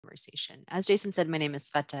conversation. As Jason said, my name is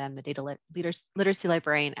Sveta. I'm the Data Literacy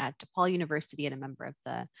Librarian at DePaul University and a member of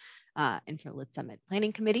the InfoLit Summit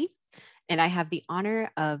Planning Committee. And I have the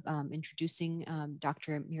honor of introducing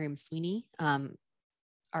Dr. Miriam Sweeney,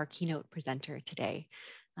 our keynote presenter today.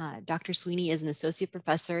 Dr. Sweeney is an associate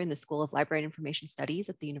professor in the School of Library and Information Studies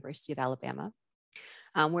at the University of Alabama,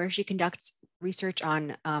 where she conducts research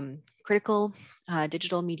on critical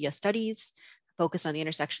digital media studies, focused on the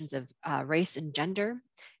intersections of race and gender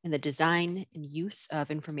in the design and use of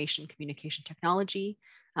information communication technology,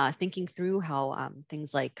 thinking through how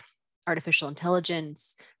things like artificial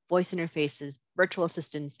intelligence, voice interfaces, virtual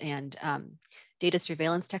assistants, and data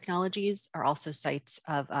surveillance technologies are also sites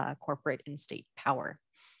of corporate and state power.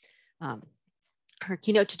 Her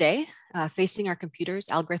keynote today, Facing Our Computers,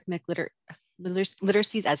 Algorithmic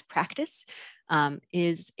Literacies as Practice,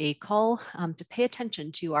 is a call to pay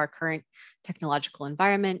attention to our current technological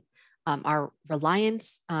environment, our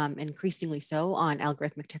reliance, increasingly so, on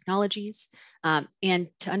algorithmic technologies, and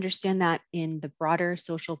to understand that in the broader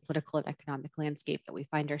social, political, and economic landscape that we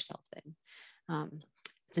find ourselves in.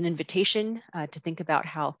 It's an invitation to think about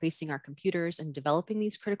how facing our computers and developing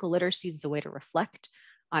these critical literacies is a way to reflect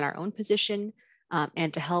on our own position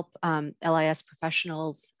and to help LIS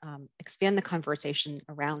professionals expand the conversation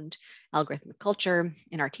around algorithmic culture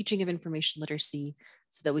in our teaching of information literacy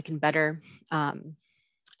so that we can better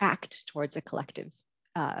act towards a collective,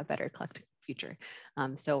 a better collective future.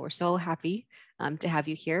 So we're so happy to have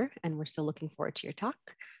you here, and we're still looking forward to your talk.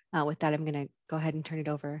 With that, I'm going to go ahead and turn it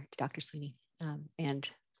over to Dr. Sweeney, and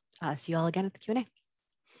see you all again at the Q&A.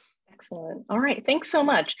 Excellent. All right, thanks so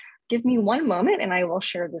much. Give me one moment and I will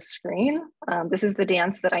share the screen. This is the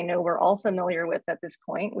dance that I know we're all familiar with at this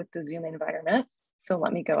point with the Zoom environment. So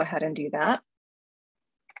let me go ahead and do that.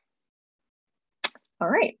 All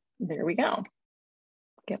right, there we go.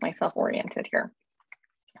 Get myself oriented here.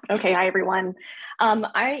 Okay, hi everyone.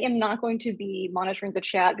 I am not going to be monitoring the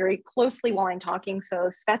chat very closely while I'm talking, so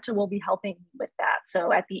Sveta will be helping with that.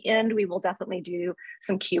 So at the end, we will definitely do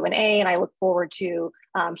some Q&A, and I look forward to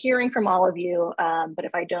hearing from all of you. But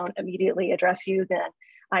if I don't immediately address you, then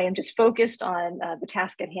I am just focused on the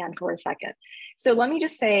task at hand for a second. So let me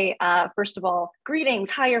just say, first of all, greetings.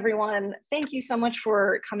 Hi, everyone. Thank you so much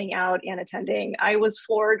for coming out and attending. I was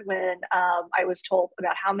floored when I was told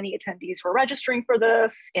about how many attendees were registering for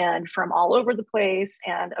this and from all over the place.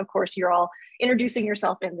 And of course, you're all introducing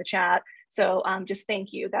yourself in the chat. So just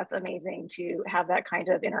thank you. That's amazing to have that kind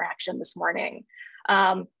of interaction this morning.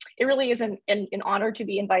 It really is an honor to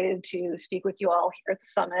be invited to speak with you all here at the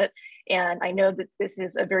summit. And I know that this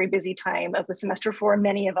is a very busy time of the semester for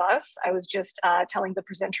many of us. I was just telling the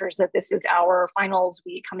presenters that this is our finals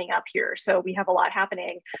week coming up here. So we have a lot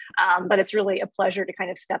happening, but it's really a pleasure to kind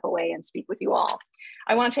of step away and speak with you all.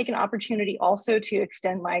 I want to take an opportunity also to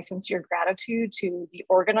extend my sincere gratitude to the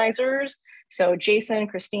organizers. So Jason,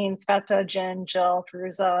 Christine, Sveta, Jen, Jill,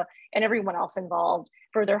 Feruza, and everyone else involved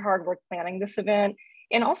for their hard work planning this event,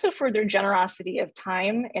 and also for their generosity of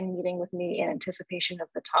time and meeting with me in anticipation of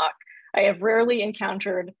the talk. I have rarely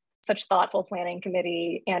encountered such thoughtful planning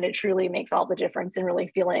committee, and it truly makes all the difference in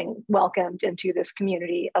really feeling welcomed into this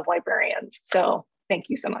community of librarians. So thank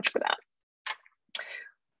you so much for that.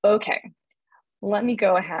 Okay, let me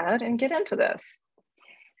go ahead and get into this.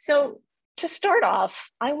 So to start off,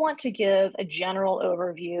 I want to give a general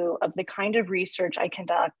overview of the kind of research I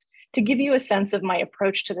conduct to give you a sense of my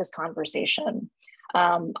approach to this conversation.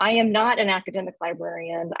 I am not an academic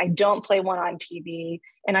librarian. I don't play one on TV,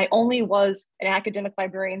 and I only was an academic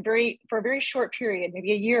librarian for a very short period,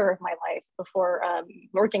 maybe a year of my life before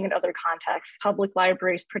working in other contexts, public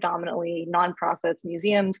libraries predominantly, nonprofits,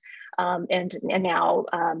 museums, and now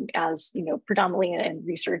as predominantly in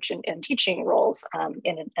research and teaching roles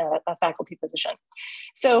in a faculty position.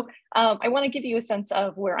 So I want to give you a sense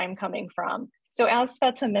of where I'm coming from. So as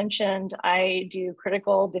Sveta mentioned, I do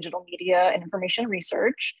critical digital media and information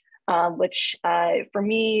research, which for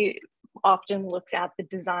me often looks at the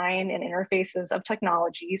design and interfaces of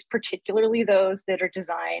technologies, particularly those that are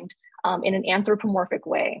designed in an anthropomorphic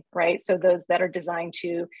way, right? So those that are designed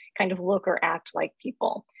to kind of look or act like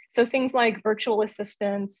people. So things like virtual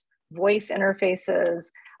assistants, voice interfaces,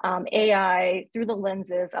 AI through the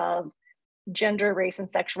lenses of gender, race, and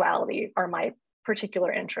sexuality are my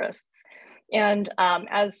particular interests. And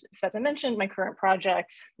as Sveta mentioned, my current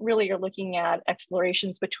projects really are looking at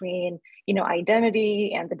explorations between,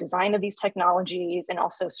 identity and the design of these technologies, and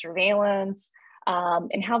also surveillance,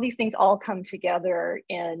 and how these things all come together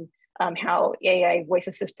in how AI voice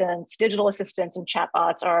assistants, digital assistants, and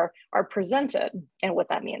chatbots are presented, and what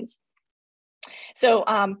that means. So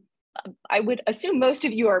I would assume most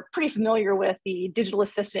of you are pretty familiar with the digital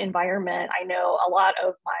assistant environment. I know a lot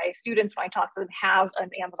of my students, when I talk to them, have an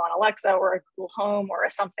Amazon Alexa or a Google Home or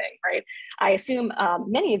a something, right? I assume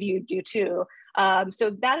many of you do too.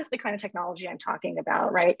 So that is the kind of technology I'm talking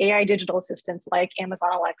about, right? AI digital assistants like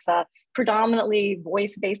Amazon Alexa, predominantly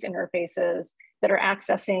voice-based interfaces that are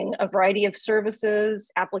accessing a variety of services,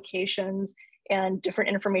 applications, and different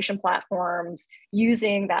information platforms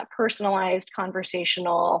using that personalized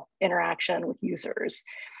conversational interaction with users.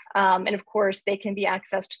 And of course, they can be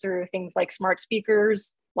accessed through things like smart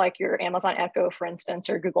speakers, like your Amazon Echo, for instance,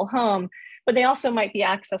 or Google Home, but they also might be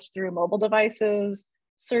accessed through mobile devices,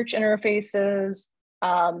 search interfaces,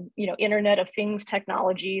 Internet of Things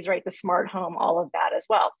technologies, right? The smart home, all of that as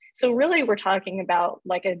well. So really, we're talking about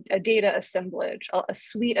like a data assemblage, a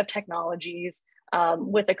suite of technologies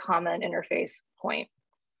with a common interface point.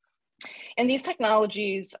 And these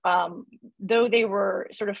technologies, though they were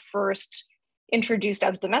sort of first introduced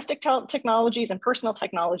as domestic technologies and personal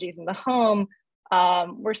technologies in the home,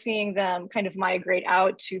 we're seeing them kind of migrate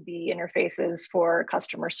out to be interfaces for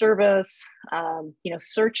customer service,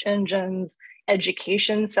 search engines,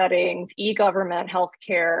 education settings, e-government,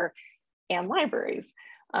 healthcare, and libraries.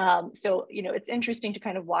 So, it's interesting to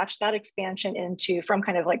kind of watch that expansion from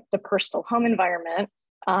kind of like the personal home environment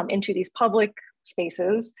into these public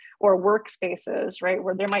spaces or workspaces, right?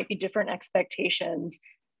 Where there might be different expectations,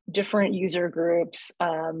 different user groups,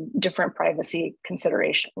 different privacy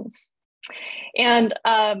considerations. And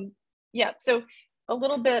so a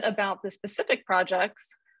little bit about the specific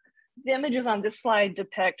projects. The images on this slide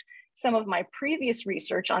depict some of my previous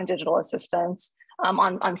research on digital assistants,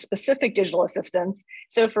 on specific digital assistants.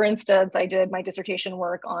 So for instance, I did my dissertation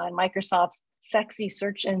work on Microsoft's sexy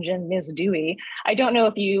search engine, Ms. Dewey. I don't know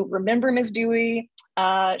if you remember Ms. Dewey.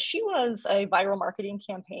 She was a viral marketing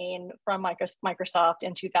campaign from Microsoft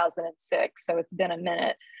in 2006, so it's been a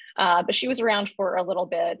minute. But she was around for a little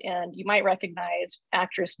bit, and you might recognize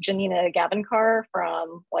actress Janina Gavankar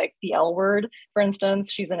from like The L Word, for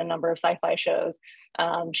instance. She's in a number of sci-fi shows.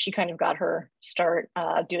 She kind of got her start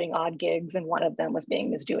doing odd gigs, and one of them was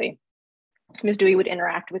being Ms. Dewey. Ms. Dewey would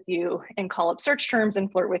interact with you and call up search terms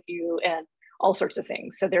and flirt with you and all sorts of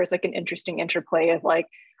things. So there's like an interesting interplay of like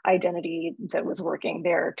identity that was working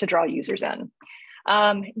there to draw users in.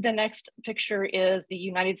 The next picture is the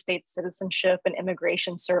United States Citizenship and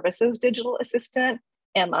Immigration Services Digital Assistant,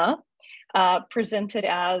 Emma, presented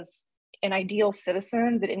as an ideal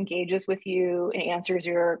citizen that engages with you and answers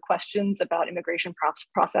your questions about immigration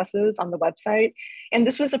processes on the website. And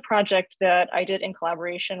this was a project that I did in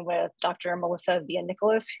collaboration with Dr. Melissa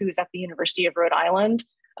Villa-Nicholas, who's at the University of Rhode Island.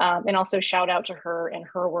 And also shout out to her and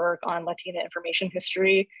her work on Latina information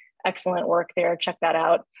history. Excellent work there, check that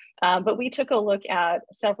out. But we took a look at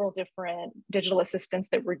several different digital assistants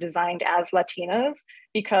that were designed as Latinas,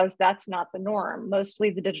 because that's not the norm.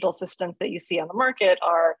 Mostly the digital assistants that you see on the market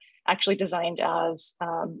are actually designed as,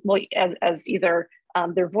 as either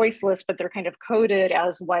they're voiceless, but they're kind of coded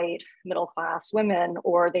as white middle-class women,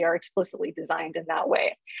 or they are explicitly designed in that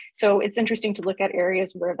way. So it's interesting to look at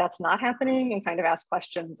areas where that's not happening and kind of ask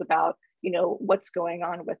questions about, what's going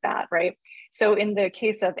on with that, right? So in the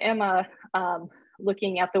case of Emma,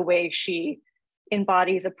 looking at the way she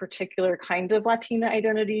embodies a particular kind of Latina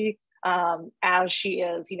identity as she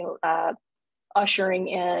is, ushering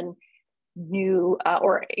in new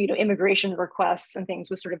immigration requests and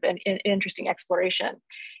things, was sort of an interesting exploration.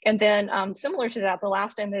 And then similar to that, the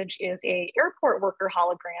last image is a airport worker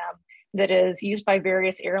hologram that is used by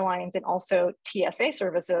various airlines and also TSA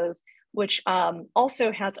services, which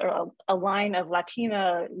also has a line of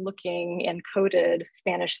Latina looking and coded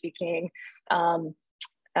Spanish speaking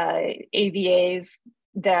AVAs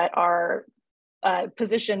that are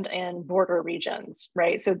positioned in border regions,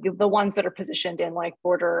 right? So the ones that are positioned in like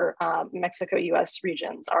border Mexico-US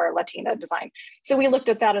regions are Latina designed. So we looked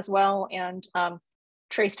at that as well and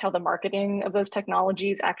traced how the marketing of those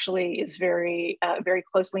technologies actually is very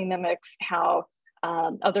closely mimics how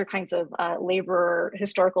other kinds of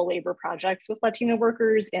historical labor projects with Latino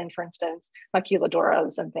workers in, for instance,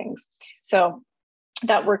 maquiladoras and things. So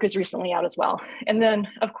that work is recently out as well. And then,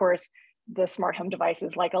 of course, the smart home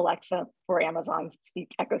devices like Alexa or Amazon's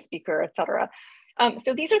Echo speaker, et cetera.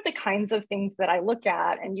 So these are the kinds of things that I look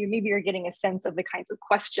at, and you maybe are getting a sense of the kinds of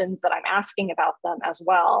questions that I'm asking about them as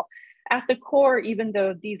well. At the core, even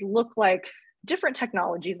though these look like different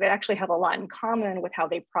technologies, they actually have a lot in common with how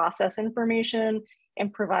they process information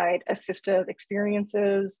and provide assistive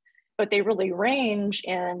experiences, but they really range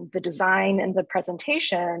in the design and the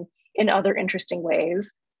presentation in other interesting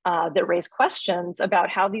ways that raise questions about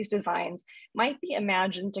how these designs might be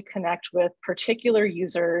imagined to connect with particular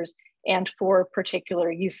users and for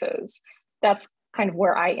particular uses. That's kind of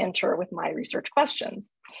where I enter with my research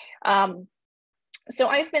questions. So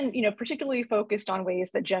I've been, particularly focused on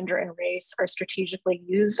ways that gender and race are strategically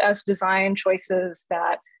used as design choices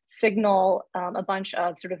that signal a bunch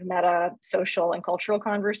of sort of meta social and cultural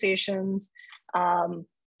conversations,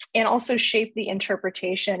 and also shape the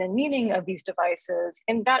interpretation and meaning of these devices.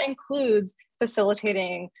 And that includes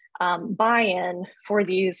facilitating buy-in for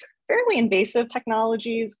these fairly invasive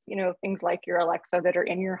technologies, things like your Alexa that are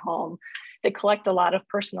in your home, that collect a lot of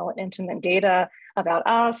personal and intimate data about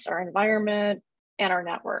us, our environment, and our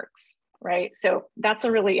networks, right? So that's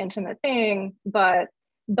a really intimate thing, but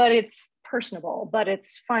it's personable, but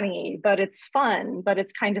it's funny, but it's fun, but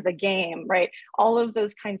it's kind of a game, right? All of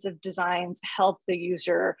those kinds of designs help the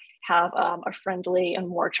user have a friendly and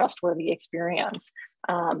more trustworthy experience.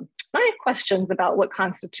 I have questions about what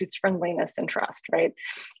constitutes friendliness and trust, right?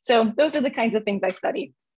 So those are the kinds of things I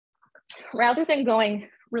study. Rather than going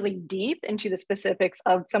really deep into the specifics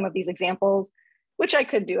of some of these examples, which I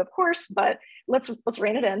could do, of course, but let's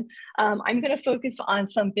rein it in. I'm going to focus on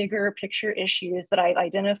some bigger picture issues that I've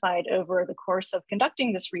identified over the course of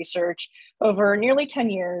conducting this research over nearly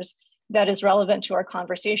 10 years that is relevant to our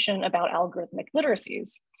conversation about algorithmic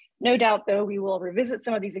literacies. No doubt, though, we will revisit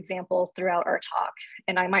some of these examples throughout our talk,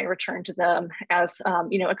 and I might return to them as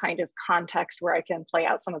a kind of context where I can play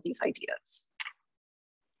out some of these ideas.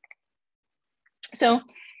 So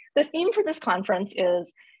the theme for this conference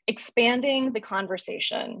is expanding the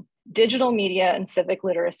conversation, digital media and civic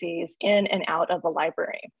literacies in and out of the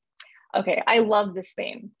library. Okay, I love this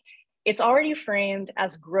theme. It's already framed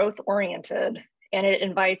as growth-oriented, and it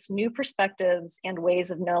invites new perspectives and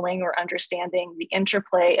ways of knowing or understanding the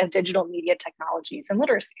interplay of digital media technologies and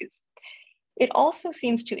literacies. It also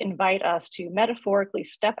seems to invite us to metaphorically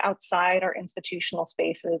step outside our institutional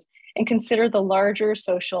spaces and consider the larger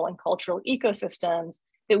social and cultural ecosystems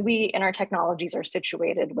that we and our technologies are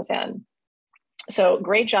situated within. So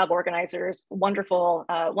great job, organizers. Wonderful,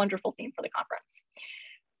 wonderful theme for the conference.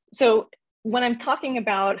 So when I'm talking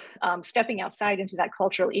about stepping outside into that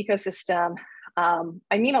cultural ecosystem,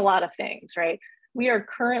 I mean a lot of things, right? We are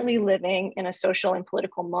currently living in a social and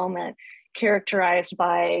political moment characterized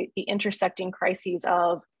by the intersecting crises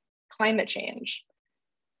of climate change,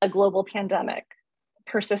 a global pandemic,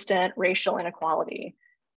 persistent racial inequality,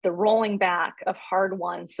 the rolling back of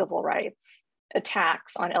hard-won civil rights,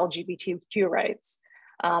 attacks on LGBTQ rights,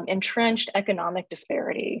 entrenched economic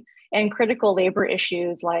disparity, and critical labor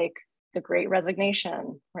issues like the Great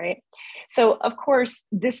Resignation, right? So of course,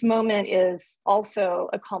 this moment is also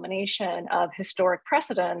a culmination of historic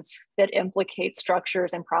precedents that implicate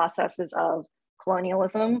structures and processes of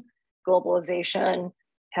colonialism, globalization,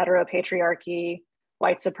 heteropatriarchy,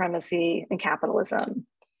 white supremacy, and capitalism.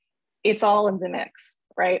 It's all in the mix,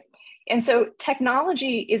 right? And so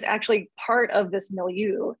technology is actually part of this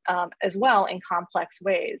milieu as well in complex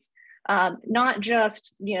ways. Not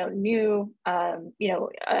just new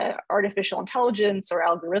artificial intelligence or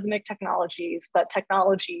algorithmic technologies, but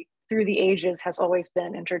technology through the ages has always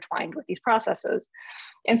been intertwined with these processes.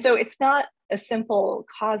 And so it's not a simple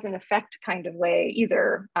cause and effect kind of way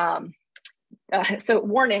either. So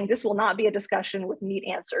warning, this will not be a discussion with neat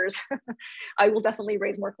answers. I will definitely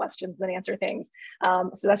raise more questions than answer things.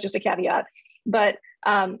 So that's just a caveat. But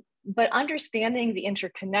understanding the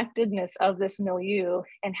interconnectedness of this milieu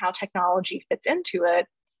and how technology fits into it,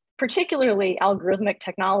 particularly algorithmic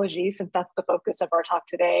technology, since that's the focus of our talk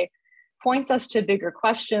today, points us to bigger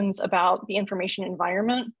questions about the information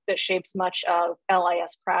environment that shapes much of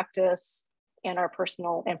LIS practice and our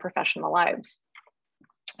personal and professional lives.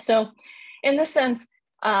 So in this sense,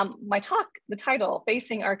 my talk, the title,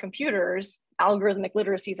 Facing Our Computers, Algorithmic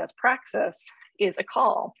Literacies as Praxis, is a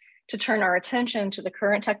call to turn our attention to the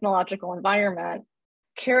current technological environment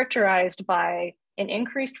characterized by an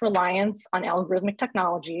increased reliance on algorithmic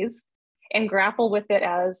technologies and grapple with it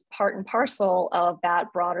as part and parcel of that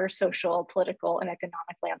broader social, political, and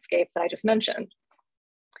economic landscape that I just mentioned.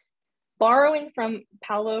 Borrowing from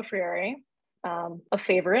Paulo Freire, a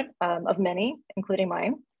favorite of many, including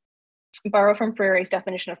mine, borrow from Freire's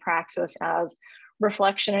definition of praxis as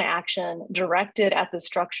reflection and action directed at the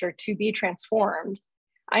structure to be transformed,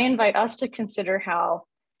 I invite us to consider how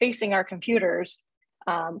facing our computers,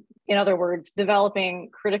 in other words, developing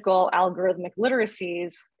critical algorithmic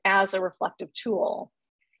literacies as a reflective tool,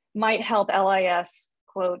 might help LIS,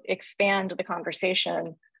 quote, expand the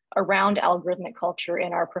conversation around algorithmic culture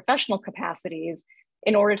in our professional capacities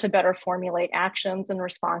in order to better formulate actions and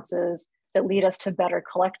responses that lead us to better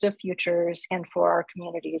collective futures and for our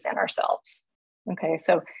communities and ourselves. Okay,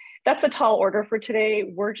 so that's a tall order for today.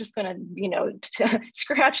 We're just going to,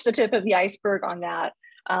 scratch the tip of the iceberg on that.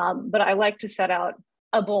 But I like to set out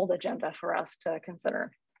a bold agenda for us to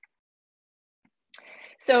consider.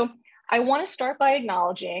 So I want to start by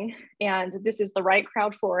acknowledging, and this is the right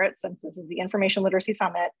crowd for it, since this is the Information Literacy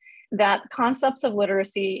Summit, that concepts of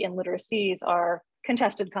literacy and literacies are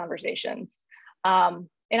contested conversations.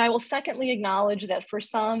 And I will secondly acknowledge that for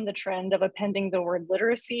some, the trend of appending the word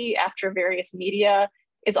literacy after various media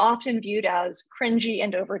is often viewed as cringy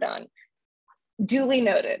and overdone. Duly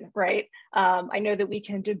noted, right? I know that we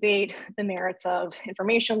can debate the merits of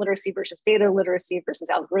information literacy versus data literacy versus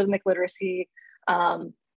algorithmic literacy.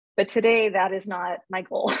 But today, that is not my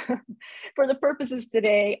goal. For the purposes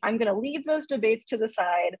today, I'm going to leave those debates to the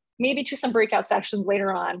side, maybe to some breakout sessions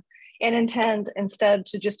later on, and intend instead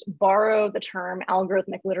to just borrow the term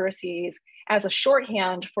algorithmic literacies as a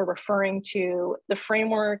shorthand for referring to the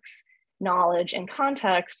frameworks, knowledge, and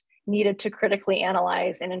context needed to critically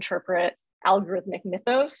analyze and interpret algorithmic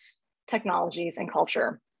mythos, technologies, and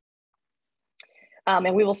culture.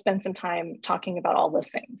 And we will spend some time talking about all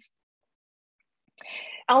those things.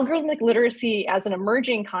 Algorithmic literacy as an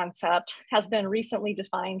emerging concept has been recently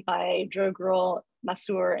defined by Drogrul,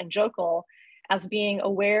 Masur, and Jokel as being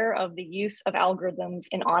aware of the use of algorithms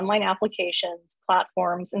in online applications,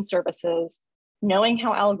 platforms, and services, knowing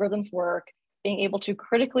how algorithms work, being able to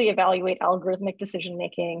critically evaluate algorithmic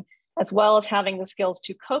decision-making, as well as having the skills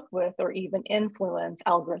to cope with or even influence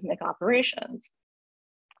algorithmic operations.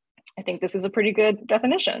 I think this is a pretty good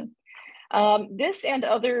definition. This and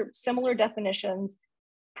other similar definitions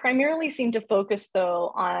primarily seem to focus,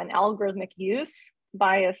 though, on algorithmic use,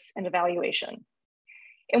 bias, and evaluation.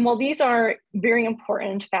 And while these are very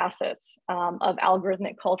important facets of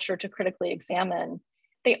algorithmic culture to critically examine,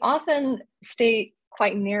 they often stay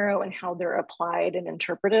quite narrow in how they're applied and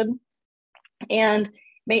interpreted, and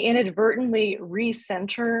may inadvertently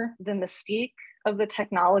recenter the mystique of the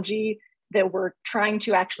technology that we're trying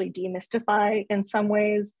to actually demystify in some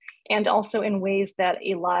ways, and also in ways that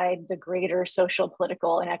elide the greater social,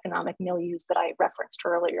 political, and economic milieus that I referenced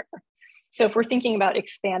earlier. So if we're thinking about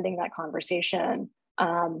expanding that conversation,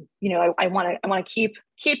 I want to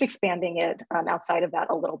keep expanding it outside of that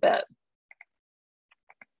a little bit.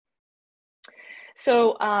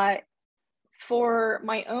 So for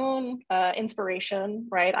my own inspiration,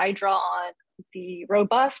 right, I draw on the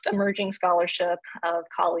robust emerging scholarship of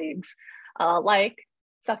colleagues like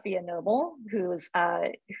Safiya Noble, whose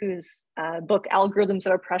book Algorithms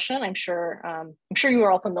of Oppression, I'm sure you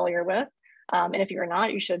are all familiar with, and if you're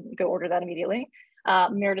not, you should go order that immediately.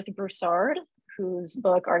 Meredith Broussard, whose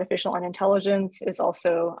book Artificial Unintelligence is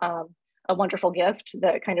also a wonderful gift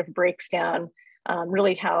that kind of breaks down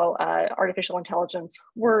really how artificial intelligence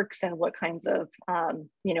works and what kinds of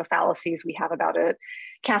fallacies we have about it.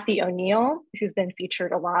 Kathy O'Neill, who's been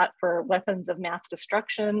featured a lot for Weapons of Mass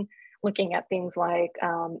Destruction, looking at things like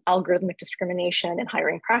algorithmic discrimination and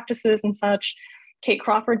hiring practices and such. Kate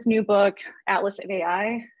Crawford's new book, Atlas of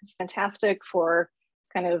AI, is fantastic for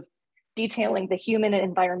kind of detailing the human and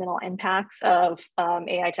environmental impacts of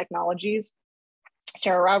AI technologies.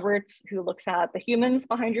 Sarah Roberts, who looks at the humans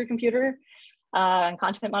behind your computer and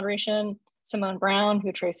content moderation. Simone Brown,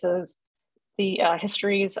 who traces the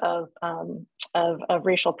histories of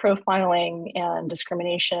racial profiling and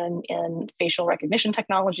discrimination in facial recognition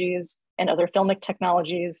technologies and other filmic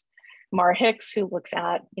technologies. Mara Hicks, who looks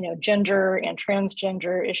at gender and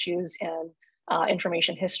transgender issues in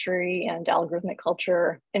information history and algorithmic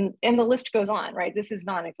culture, and the list goes on, right? This is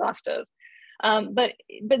non-exhaustive. But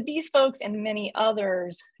these folks and many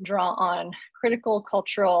others draw on critical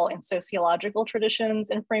cultural and sociological traditions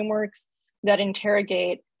and frameworks that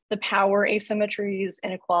interrogate the power asymmetries,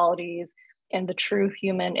 inequalities, and the true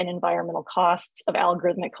human and environmental costs of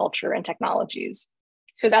algorithmic culture and technologies.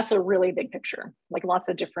 So that's a really big picture, like lots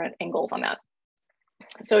of different angles on that.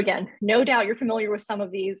 So again, no doubt you're familiar with some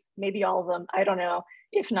of these, maybe all of them, I don't know.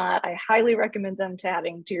 If not, I highly recommend them to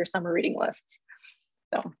adding to your summer reading lists.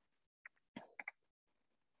 So.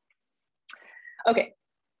 Okay,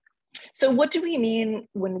 so what do we mean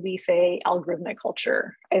when we say algorithmic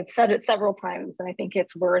culture? I've said it several times, and I think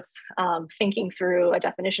it's worth thinking through a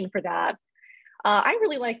definition for that. I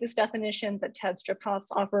really like this definition that Ted Striphouse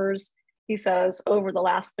offers. He says, over the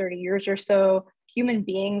last 30 years or so, human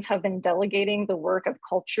beings have been delegating the work of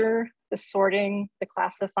culture, the sorting, the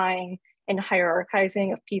classifying, and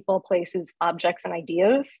hierarchizing of people, places, objects, and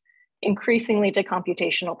ideas, increasingly to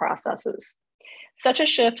computational processes. Such a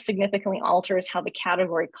shift significantly alters how the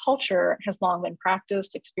category culture has long been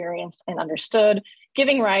practiced, experienced, and understood,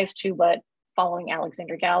 giving rise to what, following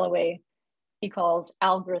Alexander Galloway, he calls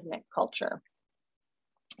algorithmic culture.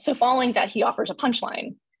 So following that, he offers a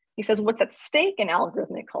punchline. He says, what's at stake in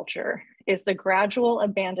algorithmic culture is the gradual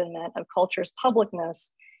abandonment of culture's publicness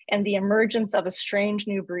and the emergence of a strange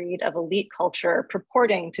new breed of elite culture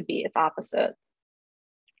purporting to be its opposite.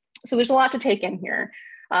 So there's a lot to take in here.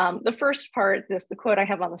 The first part, the quote I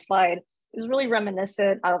have on the slide, is really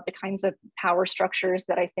reminiscent of the kinds of power structures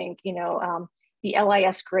that I think, the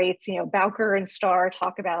LIS greats, Bowker and Starr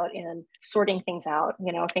talk about in sorting things out,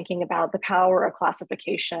 thinking about the power of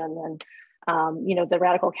classification and, the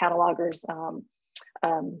radical catalogers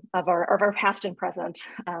of our past and present,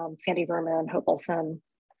 Sandy Berman, Hope Olson,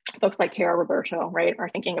 folks like Kara Roberto, right, are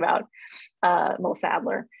thinking about Melissa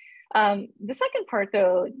Adler. The second part,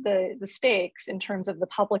 though, the stakes in terms of the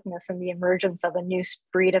publicness and the emergence of a new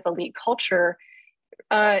breed of elite culture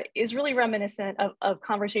is really reminiscent of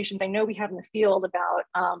conversations I know we have in the field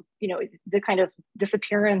about, the kind of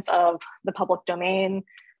disappearance of the public domain,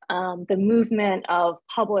 the movement of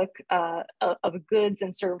public, of goods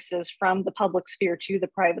and services from the public sphere to the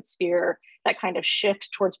private sphere, that kind of shift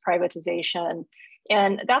towards privatization.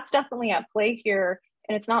 And that's definitely at play here.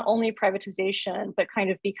 And it's not only privatization, but kind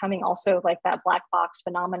of becoming also like that black box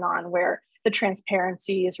phenomenon where the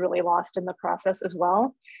transparency is really lost in the process as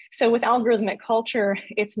well. So with algorithmic culture,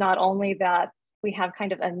 it's not only that we have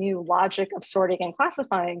kind of a new logic of sorting and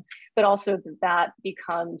classifying, but also that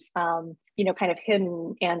becomes, kind of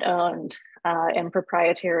hidden and owned and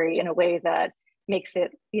proprietary in a way that makes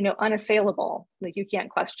it, unassailable. Like you can't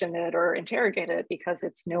question it or interrogate it because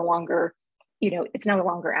it's no longer,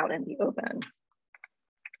 out in the open.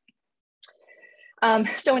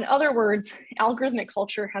 So in other words, algorithmic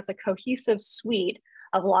culture has a cohesive suite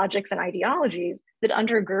of logics and ideologies that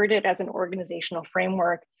undergird it as an organizational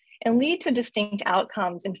framework and lead to distinct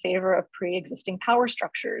outcomes in favor of pre-existing power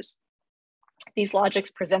structures. These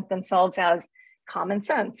logics present themselves as common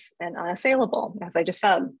sense and unassailable, as I just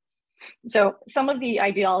said. So some of the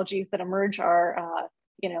ideologies that emerge are,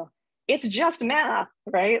 it's just math,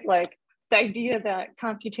 right? Like the idea that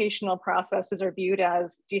computational processes are viewed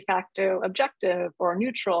as de facto objective or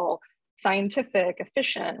neutral, scientific,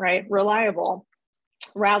 efficient, right, reliable,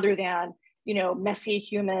 rather than, messy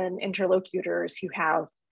human interlocutors who have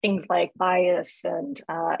things like bias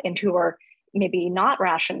and who are maybe not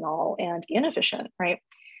rational and inefficient, right?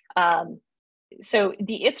 So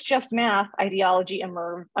the it's just math ideology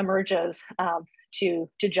emerges to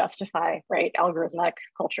justify, right, algorithmic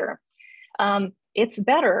culture. It's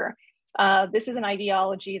better. This is an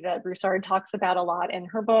ideology that Broussard talks about a lot in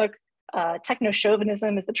her book.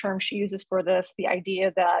 Techno-chauvinism is the term she uses for this, the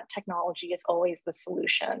idea that technology is always the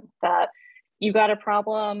solution, that you got a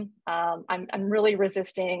problem. I'm really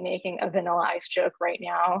resisting making a vanilla ice joke right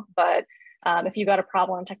now, but if you got a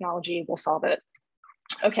problem, technology will solve it.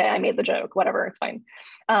 Okay, I made the joke, whatever, it's fine.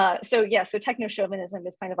 So techno-chauvinism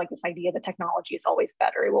is kind of like this idea that technology is always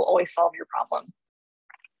better. It will always solve your problem.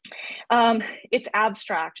 It's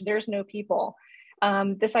abstract, there's no people.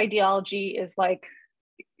 This ideology is like,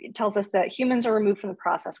 it tells us that humans are removed from the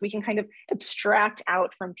process. We can kind of abstract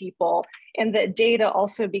out from people, and that data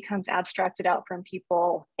also becomes abstracted out from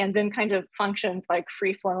people and then kind of functions like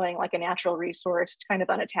free flowing, like a natural resource, kind of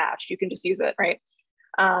unattached. You can just use it, right?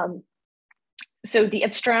 So the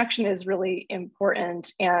abstraction is really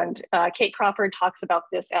important. And Kate Crawford talks about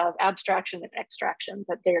this as abstraction and extraction,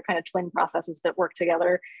 that they're kind of twin processes that work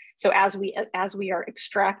together. So as we are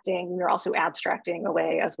extracting, we're also abstracting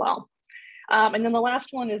away as well. And then the last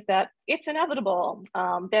one is that it's inevitable,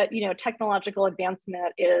 that technological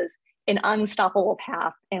advancement is an unstoppable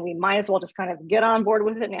path, and we might as well just kind of get on board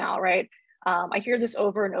with it now, right? I hear this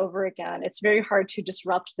over and over again. It's very hard to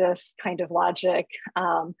disrupt this kind of logic.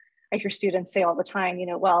 I hear students say all the time,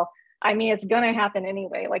 well, I mean, it's going to happen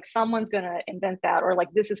anyway. Like someone's going to invent that, or like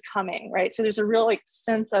this is coming, right? So there's a real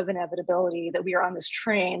sense of inevitability that we are on this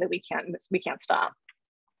train that we can't stop.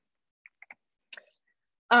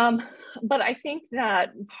 But I think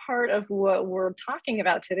that part of what we're talking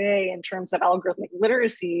about today in terms of algorithmic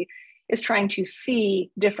literacy is trying to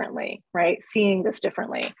see differently, right? Seeing this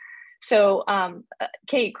differently. So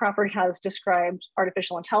Kate Crawford has described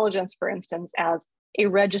artificial intelligence, for instance, as a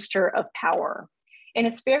register of power. And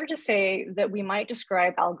it's fair to say that we might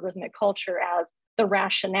describe algorithmic culture as the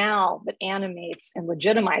rationale that animates and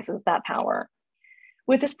legitimizes that power.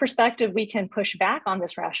 With this perspective, we can push back on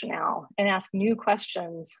this rationale and ask new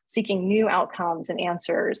questions, seeking new outcomes and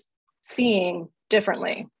answers, seeing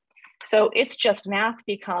differently. So it's just math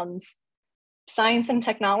becomes science and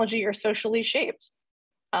technology are socially shaped.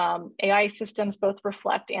 AI systems both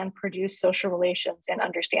reflect and produce social relations and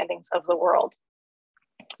understandings of the world.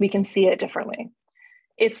 We can see it differently.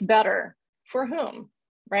 It's better for whom,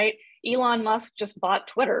 right? Elon Musk just bought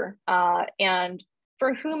Twitter. And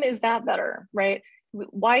for whom is that better, right?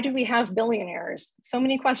 Why do we have billionaires? So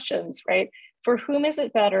many questions, right? For whom is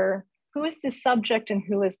it better? Who is the subject and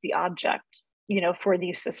who is the object, for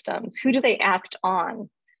these systems? Who do they act on?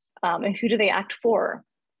 And who do they act for?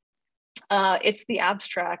 It's the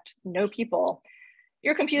abstract, no people.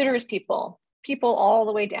 Your computer is people all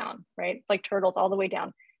the way down, right? It's like turtles all the way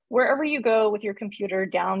down. Wherever you go with your computer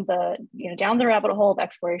down the rabbit hole of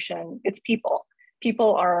exploration, it's people.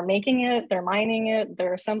 People are making it, they're mining it,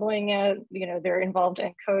 they're assembling it, they're involved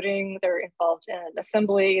in coding, they're involved in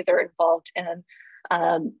assembly, they're involved in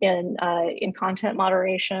content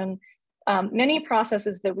moderation. Many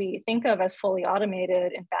processes that we think of as fully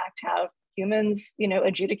automated, in fact, have humans,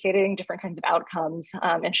 adjudicating different kinds of outcomes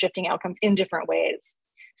and shifting outcomes in different ways.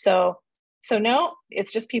 So no,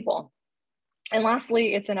 it's just people. And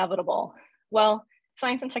lastly, it's inevitable. Well,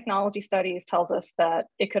 science and technology studies tells us that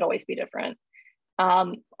it could always be different.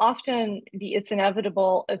 Often it's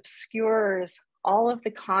inevitable obscures all of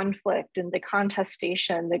the conflict and the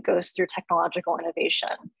contestation that goes through technological innovation.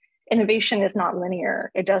 Innovation is not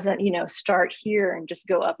linear. It doesn't, start here and just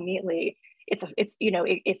go up neatly.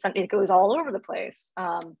 It goes all over the place.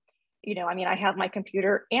 I have my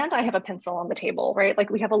computer and I have a pencil on the table, right? Like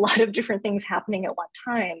we have a lot of different things happening at one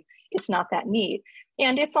time. It's not that neat.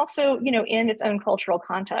 And it's also, in its own cultural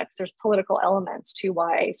context, there's political elements to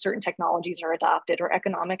why certain technologies are adopted or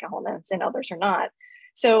economic elements and others are not.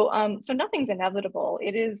 So nothing's inevitable.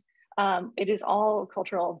 It is all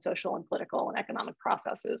cultural and social and political and economic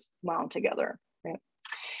processes wound together, right?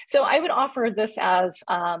 So I would offer this as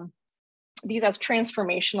these as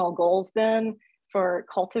transformational goals then for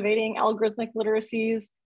cultivating algorithmic literacies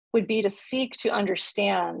would be to seek to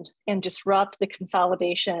understand and disrupt the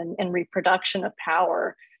consolidation and reproduction of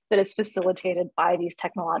power that is facilitated by these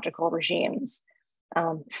technological regimes.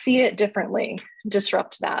 See it differently,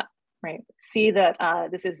 disrupt that, right? See that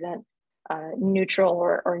this isn't neutral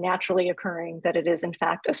or naturally occurring, that it is in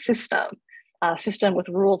fact a system with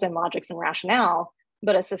rules and logics and rationale,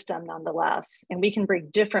 but a system nonetheless. And we can bring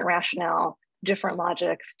different rationale, different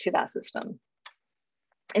logics to that system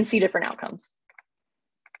and see different outcomes.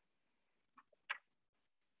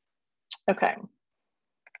 Okay.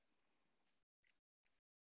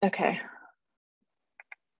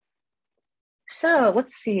 So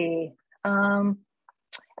let's see. Algorithmic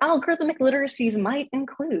literacies might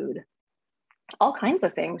include all kinds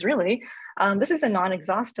of things, really. This is a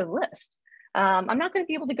non-exhaustive list. I'm not going to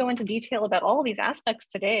be able to go into detail about all of these aspects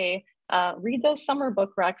today. Read those summer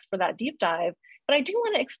book recs for that deep dive, but I do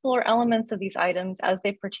want to explore elements of these items as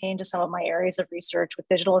they pertain to some of my areas of research with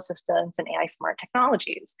digital assistants and AI smart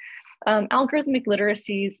technologies. Algorithmic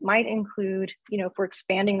literacies might include, if we're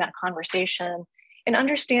expanding that conversation, an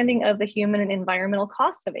understanding of the human and environmental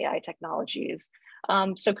costs of AI technologies.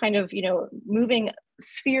 So kind of, moving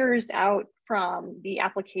spheres out from the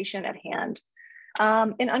application at hand,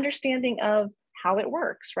 an understanding of how it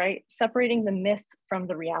works, right? Separating the myth from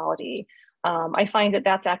the reality. I find that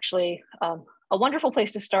that's actually a wonderful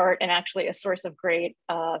place to start and actually a source of great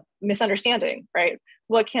misunderstanding, right?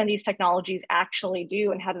 What can these technologies actually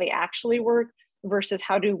do and how do they actually work versus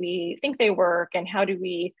how do we think they work and how are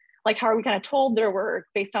we kind of told their work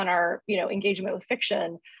based on our, engagement with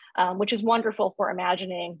fiction, which is wonderful for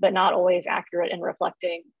imagining, but not always accurate in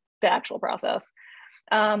reflecting the actual process.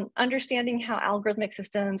 Understanding how algorithmic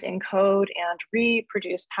systems encode and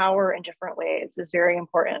reproduce power in different ways is very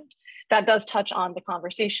important. That does touch on the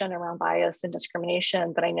conversation around bias and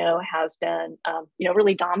discrimination that I know has been,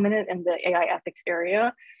 really dominant in the AI ethics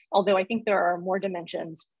area. Although I think there are more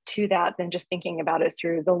dimensions to that than just thinking about it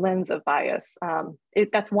through the lens of bias.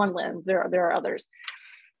 That's one lens. There are others.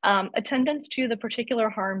 Attendance to the particular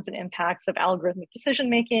harms and impacts of algorithmic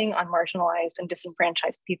decision-making on marginalized and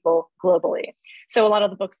disenfranchised people globally. So a lot of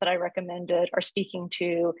the books that I recommended are speaking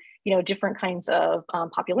to, different kinds of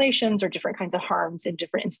populations or different kinds of harms in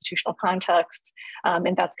different institutional contexts.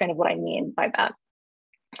 And that's kind of what I mean by that.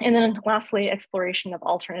 And then lastly, exploration of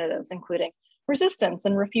alternatives, including resistance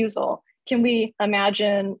and refusal. Can we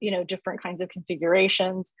imagine, different kinds of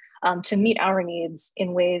configurations to meet our needs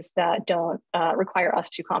in ways that don't require us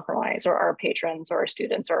to compromise, or our patrons or our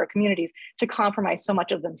students or our communities to compromise so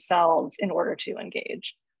much of themselves in order to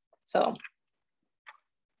engage? So,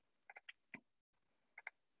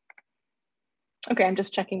 okay, I'm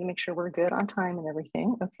just checking to make sure we're good on time and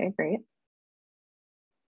everything. Okay, great.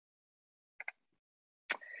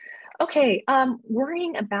 Okay,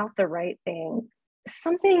 worrying about the right thing.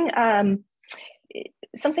 Something I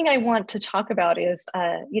want to talk about is,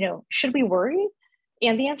 should we worry?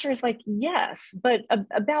 And the answer is yes, but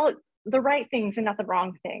about the right things and not the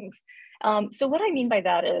wrong things. So what I mean by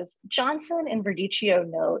that is Johnson and Verdicchio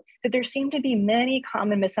note that there seem to be many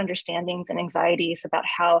common misunderstandings and anxieties about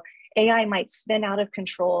how AI might spin out of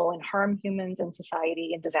control and harm humans and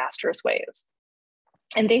society in disastrous ways.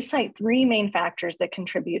 And they cite three main factors that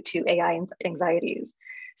contribute to AI anxieties.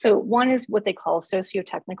 So one is what they call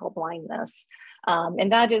socio-technical blindness.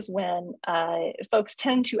 And that is when folks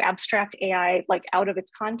tend to abstract AI like out of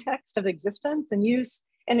its context of existence and use,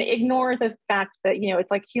 and ignore the fact that, you know,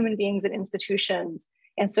 it's like human beings and institutions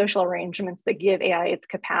and social arrangements that give AI its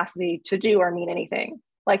capacity to do or mean anything.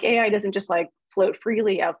 Like AI doesn't just like float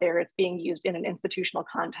freely out there. It's being used in an institutional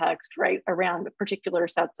context, right, around particular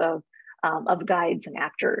sets of guides and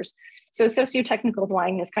actors. So socio-technical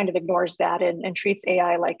blindness kind of ignores that and treats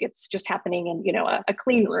AI like it's just happening in, you know, a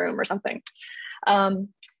clean room or something.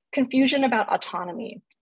 Confusion about autonomy.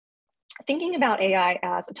 Thinking about AI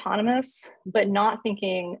as autonomous, but not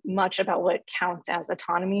thinking much about what counts as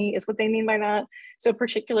autonomy is what they mean by that. So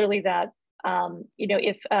particularly that, you know,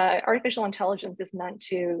 if artificial intelligence is meant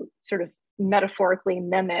to sort of metaphorically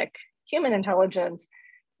mimic human intelligence,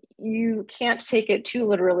 you can't take it too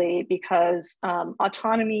literally, because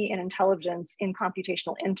autonomy and intelligence in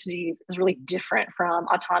computational entities is really different from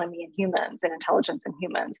autonomy in humans and intelligence in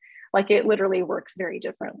humans. Like it literally works very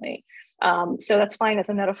differently. So that's fine as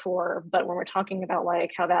a metaphor, but when we're talking about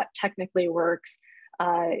like how that technically works,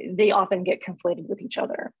 they often get conflated with each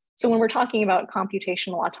other. So when we're talking about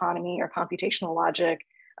computational autonomy or computational logic,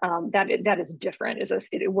 that is different.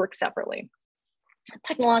 It works separately.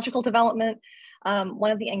 Technological development.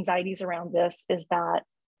 One of the anxieties around this is that,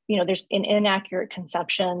 you know, there's an inaccurate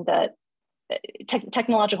conception that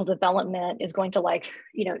technological development is going to like,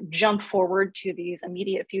 you know, jump forward to these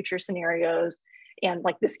immediate future scenarios and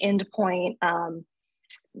like this end point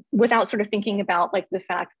without sort of thinking about like the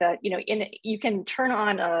fact that, you know, you can turn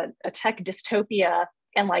on a tech dystopia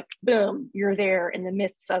and like, boom, you're there in the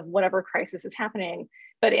midst of whatever crisis is happening.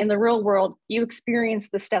 But in the real world, you experience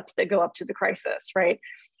the steps that go up to the crisis, right?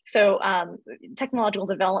 So technological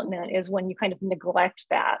development is when you kind of neglect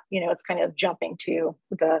that, you know, it's kind of jumping to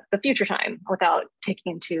the future time without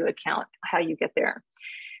taking into account how you get there.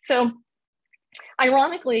 So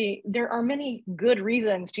ironically, there are many good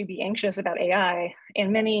reasons to be anxious about AI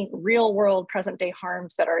and many real world present day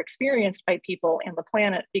harms that are experienced by people and the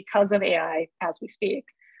planet because of AI as we speak.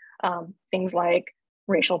 Things like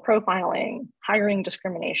racial profiling, hiring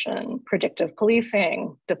discrimination, predictive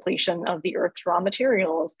policing, depletion of the Earth's raw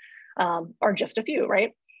materials are just a few,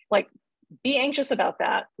 right? Like, be anxious about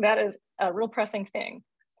that. That is a real pressing thing.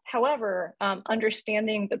 However,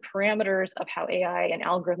 understanding the parameters of how AI and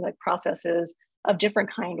algorithmic processes of different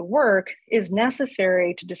kind work is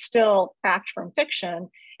necessary to distill fact from fiction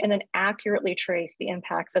and then accurately trace the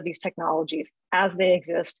impacts of these technologies as they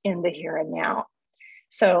exist in the here and now.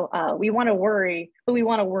 So we want to worry, but we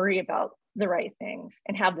want to worry about the right things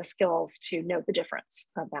and have the skills to know the difference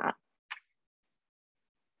of that.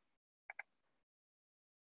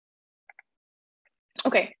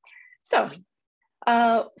 Okay, so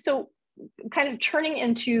kind of turning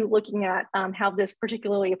into looking at how this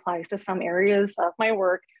particularly applies to some areas of my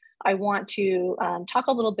work, I want to talk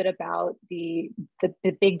a little bit about the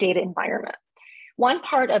big data environment. One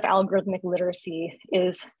part of algorithmic literacy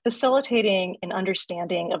is facilitating an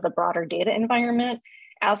understanding of the broader data environment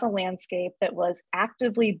as a landscape that was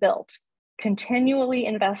actively built, continually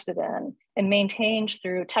invested in, and maintained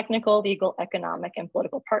through technical, legal, economic, and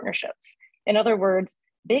political partnerships. In other words,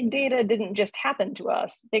 big data didn't just happen to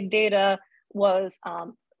us. Big data was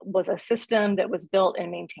a system that was built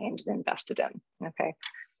and maintained and invested in, okay?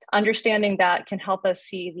 Understanding that can help us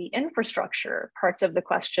see the infrastructure parts of the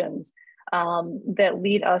questions that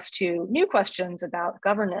lead us to new questions about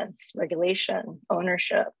governance, regulation,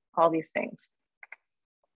 ownership, all these things.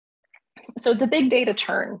 So the big data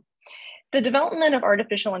turn. The development of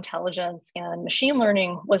artificial intelligence and machine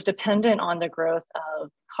learning was dependent on the growth of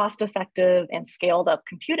cost-effective and scaled-up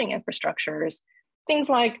computing infrastructures, things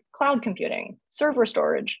like cloud computing, server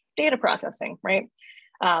storage, data processing, right?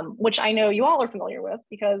 Which I know you all are familiar with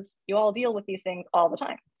because you all deal with these things all the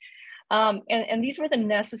time. And these were the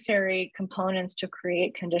necessary components to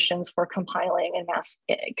create conditions for compiling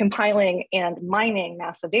and mining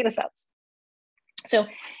massive data sets. So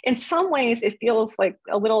in some ways, it feels like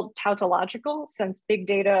a little tautological since big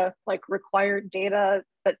data like required data,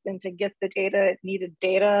 but then to get the data, it needed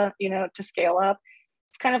data, you know, to scale up.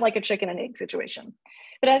 It's kind of like a chicken and egg situation.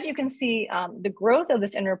 But as you can see, the growth of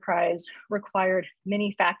this enterprise required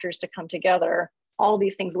many factors to come together, all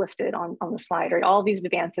these things listed on the slide, right? All these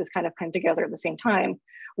advances kind of come together at the same time,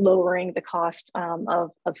 lowering the cost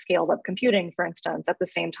of scaled up computing, for instance, at the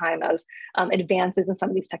same time as advances in some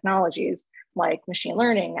of these technologies like machine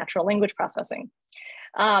learning, natural language processing.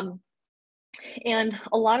 And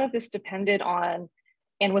a lot of this depended on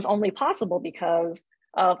and was only possible because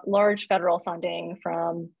of large federal funding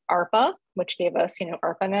from ARPA, which gave us,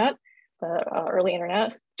 ARPANET, the early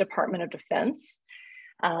internet, Department of Defense,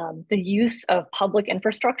 the use of public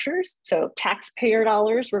infrastructures. So taxpayer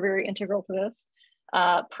dollars were very integral to this.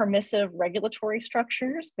 Permissive regulatory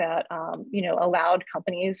structures that, allowed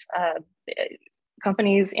companies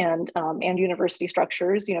and university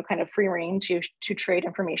structures, kind of free rein to trade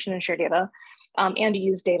information and share data, and to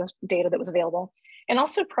use data that was available. And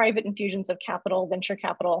also private infusions of capital, venture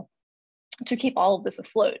capital, to keep all of this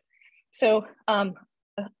afloat. So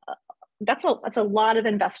that's a lot of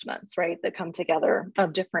investments, right, that come together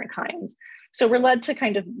of different kinds. So we're led to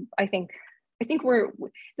kind of, I think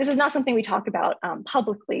this is not something we talk about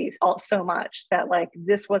publicly so much, that like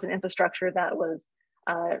this was an infrastructure that was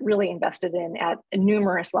really invested in at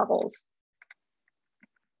numerous levels.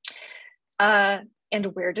 And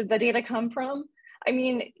where did the data come from? I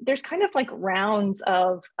mean, there's kind of like rounds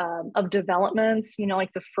of developments,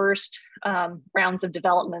 like the first rounds of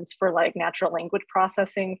developments for like natural language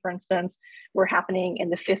processing, for instance, were happening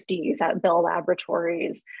in the 50s at Bell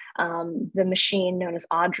Laboratories. The machine known as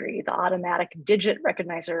Audrey, the automatic digit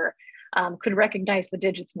recognizer, could recognize the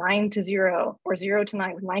digits 9 to 0 or 0 to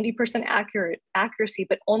 9 with 90% accuracy,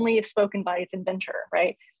 but only if spoken by its inventor,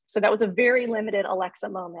 right? So that was a very limited Alexa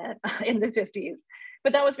moment in the 50s,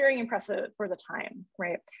 but that was very impressive for the time,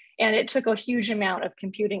 right? And it took a huge amount of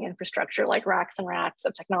computing infrastructure, like racks and racks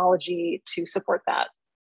of technology to support that.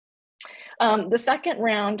 The second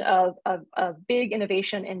round of big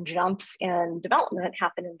innovation and jumps in development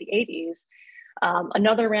happened in the 80s.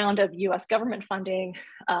 Another round of US government funding,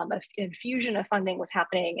 infusion of funding was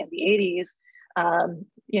happening in the 80s.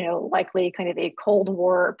 Likely kind of a Cold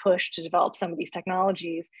War push to develop some of these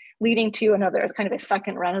technologies, leading to another as kind of a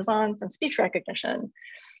second renaissance in speech recognition.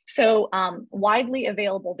 So widely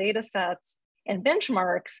available data sets and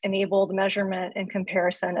benchmarks enabled measurement and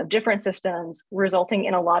comparison of different systems, resulting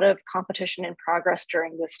in a lot of competition and progress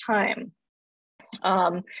during this time.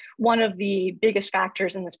 One of the biggest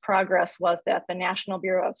factors in this progress was that the National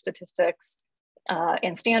Bureau of Statistics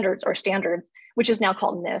and Standards, which is now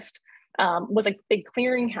called NIST, was a big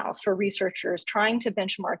clearinghouse for researchers trying to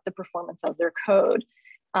benchmark the performance of their code.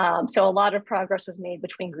 So a lot of progress was made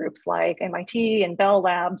between groups like MIT and Bell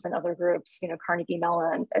Labs and other groups, Carnegie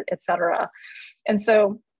Mellon, et cetera. And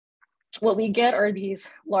so what we get are these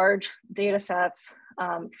large data sets,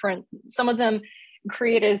 some of them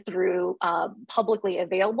created through publicly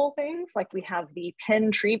available things, like we have the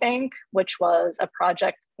Penn Tree Bank, which was a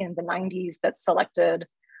project in the 90s that selected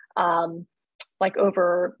like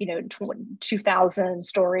over 2,000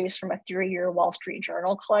 stories from a 3-year Wall Street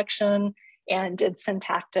Journal collection and did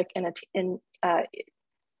syntactic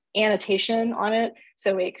annotation on it,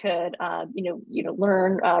 so it could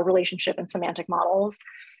learn relationship and semantic models.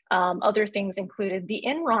 Other things included the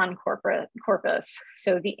Enron corpus.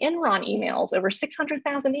 So the Enron emails, over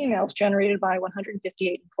 600,000 emails generated by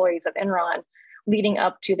 158 employees of Enron leading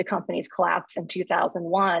up to the company's collapse in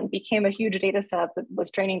 2001 became a huge data set that was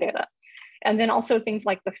training data. And then also things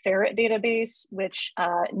like the Ferret database, which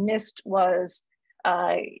NIST was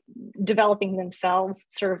developing themselves,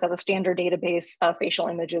 serves as a standard database of facial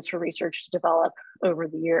images for research to develop over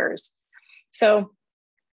the years. So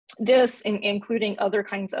this, including other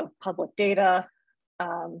kinds of public data,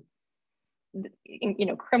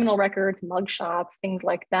 criminal records, mugshots, things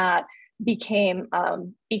like that, became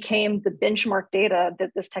the benchmark data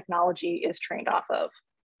that this technology is trained off of.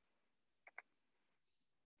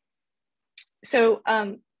 So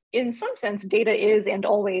in some sense, data is and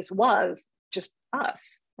always was just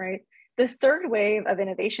us, right? The third wave of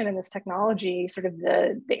innovation in this technology, sort of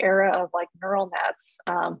the era of like neural nets,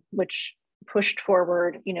 which pushed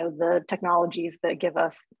forward, the technologies that give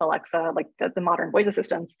us Alexa, like the modern voice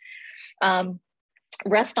assistants,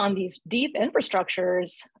 rest on these deep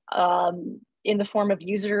infrastructures in the form of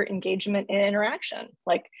user engagement and interaction.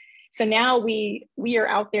 So now we are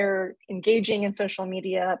out there engaging in social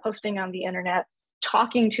media, posting on the internet,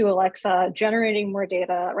 talking to Alexa, generating more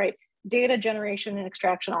data, right? Data generation and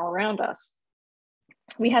extraction all around us.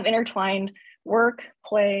 We have intertwined work,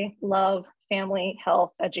 play, love, family,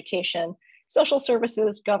 health, education, social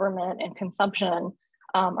services, government, and consumption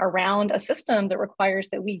around a system that requires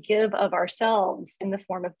that we give of ourselves in the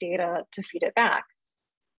form of data to feed it back.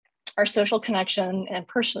 Our social connection and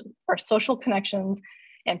our social connections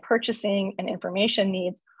and purchasing and information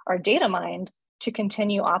needs are data mined to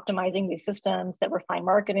continue optimizing these systems that refine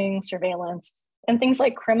marketing, surveillance, and things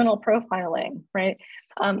like criminal profiling, right?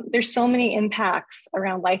 There's so many impacts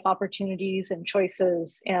around life opportunities and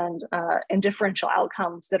choices and differential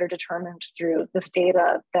outcomes that are determined through this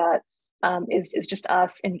data that is just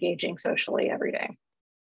us engaging socially every day.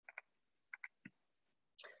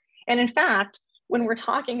 And in fact, when we're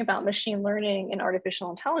talking about machine learning and artificial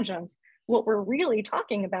intelligence, what we're really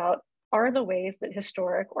talking about are the ways that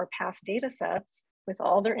historic or past data sets, with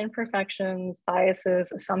all their imperfections,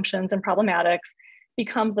 biases, assumptions, and problematics,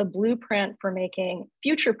 become the blueprint for making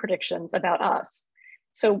future predictions about us.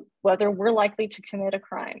 So whether we're likely to commit a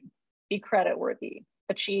crime, be creditworthy,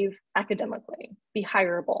 achieve academically, be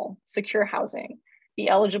hireable, secure housing, be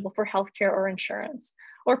eligible for healthcare or insurance,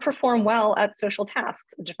 or perform well at social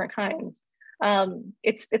tasks of different kinds.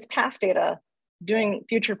 It's past data doing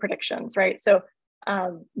future predictions, right? So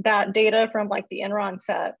that data from like the Enron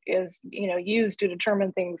set is, used to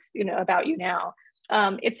determine things, about you now.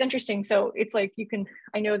 It's interesting. So it's like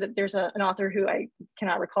I know that there's an author who I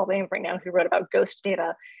cannot recall the name right now who wrote about ghost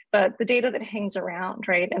data, but the data that hangs around,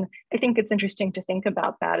 right? And I think it's interesting to think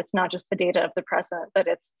about that. It's not just the data of the present, but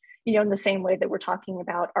it's, in the same way that we're talking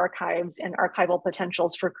about archives and archival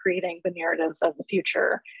potentials for creating the narratives of the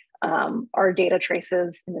future. Our data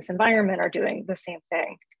traces in this environment are doing the same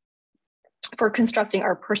thing for constructing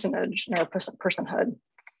our personage and our personhood.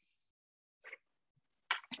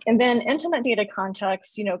 And then intimate data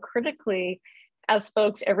context, critically, as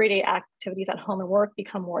folks' everyday activities at home and work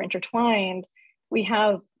become more intertwined, we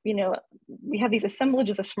have these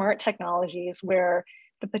assemblages of smart technologies where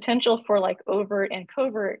the potential for like overt and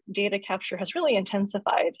covert data capture has really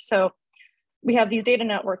intensified. So we have these data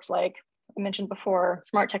networks like I mentioned before,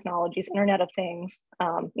 smart technologies, Internet of Things,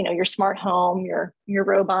 your smart home, your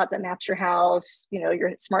robot that maps your house,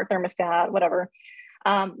 your smart thermostat, whatever.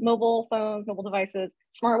 Mobile phones, mobile devices,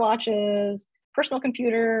 smartwatches, personal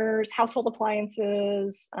computers, household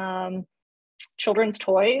appliances, children's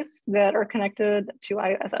toys that are connected to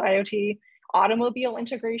IoT, automobile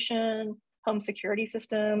integration, home security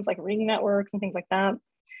systems like ring networks and things like that.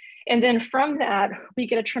 And then from that, we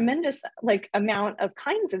get a tremendous amount of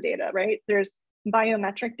kinds of data, right? There's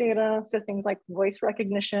biometric data, so things like voice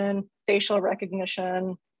recognition, facial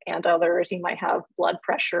recognition, and others. You might have blood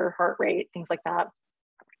pressure, heart rate, things like that.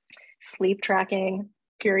 Sleep tracking,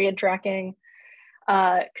 period tracking,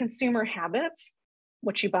 consumer habits,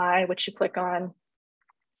 what you buy, what you click on,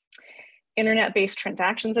 internet-based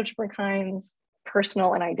transactions of different kinds,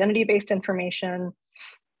 personal and identity-based information,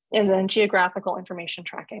 and then geographical information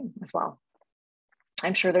tracking as well.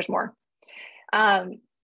 I'm sure there's more.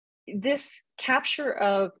 This capture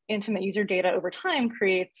of intimate user data over time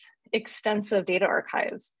creates extensive data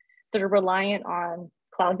archives that are reliant on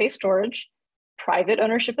cloud-based storage, private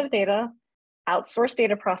ownership of data, outsourced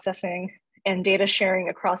data processing, and data sharing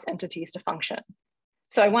across entities to function.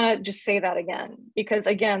 So I want to just say that again, because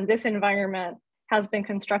again, this environment has been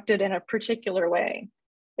constructed in a particular way.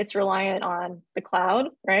 It's reliant on the cloud,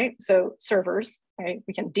 right? So servers, right?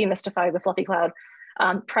 We can demystify the fluffy cloud,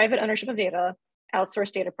 private ownership of data,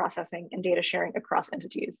 outsourced data processing, and data sharing across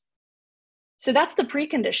entities. So that's the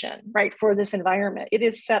precondition, right, for this environment. It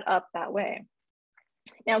is set up that way.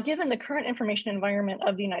 Now, given the current information environment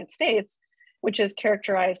of the United States, which is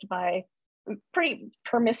characterized by pretty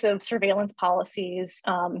permissive surveillance policies,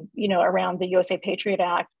 around the USA Patriot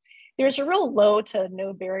Act, there's a real low to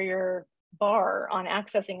no barrier bar on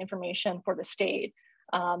accessing information for the state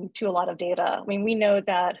to a lot of data. I mean, we know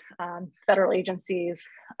that federal agencies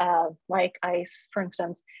like ICE, for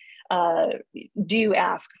instance, do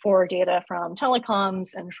ask for data from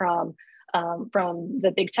telecoms and from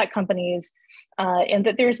the big tech companies, and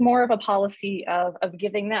that there's more of a policy of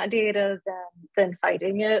giving that data than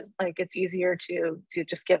fighting it. Like it's easier to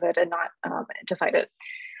just give it and not to fight it.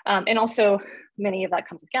 And also many of that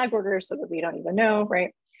comes with gag orders so that we don't even know,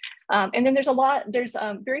 right? And then there's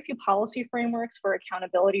very few policy frameworks for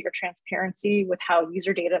accountability or transparency with how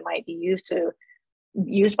user data might be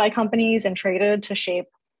used by companies and traded to shape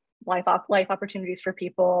life opportunities for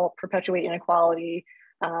people, perpetuate inequality,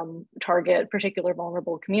 target particular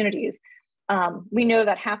vulnerable communities. We know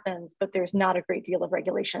that happens, but there's not a great deal of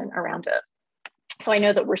regulation around it. So I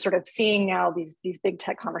know that we're sort of seeing now these big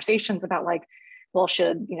tech conversations about like, well,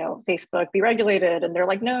 should Facebook be regulated? And they're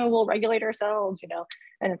like, no, we'll regulate ourselves,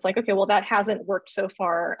 And it's like, okay, well, that hasn't worked so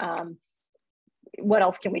far. What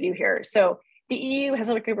else can we do here? So the EU has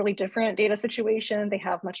like a really different data situation. They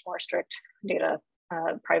have much more strict data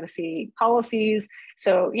privacy policies.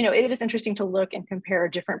 So, it is interesting to look and compare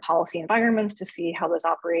different policy environments to see how those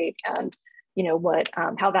operate and what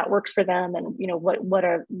how that works for them, and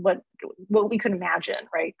what we could imagine,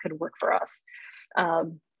 right, could work for us.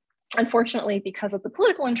 Unfortunately, because of the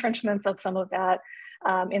political entrenchments of some of that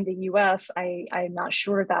in the US, I'm not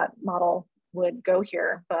sure that model would go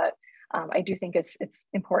here, but I do think it's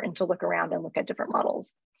important to look around and look at different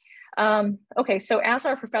models. Okay, so as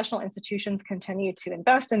our professional institutions continue to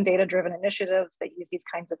invest in data-driven initiatives that use these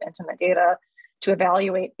kinds of intimate data to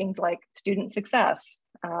evaluate things like student success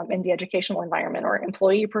in the educational environment or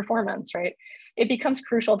employee performance, right, it becomes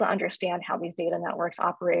crucial to understand how these data networks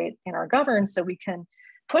operate and are governed so we can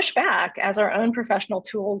push back as our own professional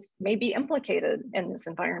tools may be implicated in this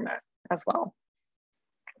environment as well.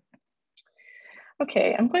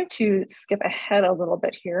 Okay, I'm going to skip ahead a little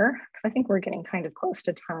bit here because I think we're getting kind of close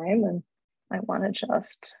to time and I want to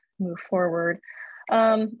just move forward.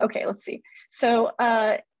 Okay, let's see. So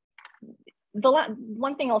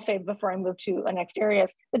one thing I'll say before I move to the next area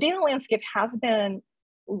is the data landscape has been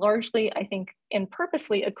largely, I think, and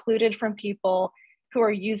purposely occluded from people who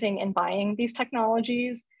are using and buying these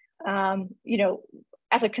technologies.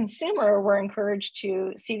 As a consumer, we're encouraged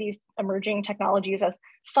to see these emerging technologies as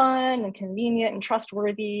fun and convenient and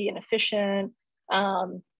trustworthy and efficient,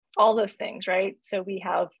 all those things, right? So we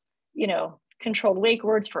have, controlled wake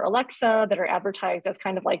words for Alexa that are advertised as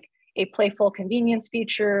kind of like a playful convenience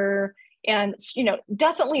feature. And,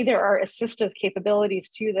 definitely there are assistive capabilities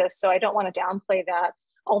to this. So I don't want to downplay that.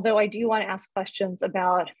 Although I do want to ask questions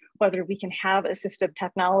about whether we can have assistive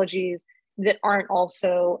technologies that aren't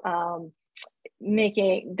also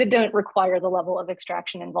that don't require the level of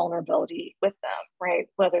extraction and vulnerability with them, right?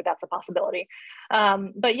 Whether that's a possibility.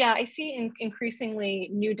 But yeah, I see increasingly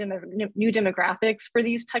new demographics for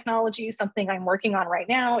these technologies. Something I'm working on right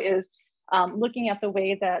now is looking at the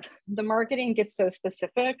way that the marketing gets so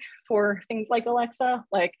specific for things like Alexa.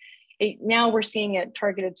 Like now we're seeing it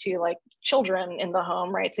targeted to like children in the home,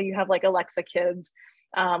 right? So you have like Alexa Kids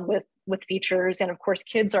with features, and of course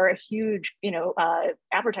kids are a huge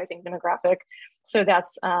advertising demographic, so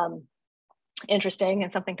that's interesting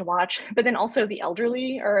and something to watch. But then also the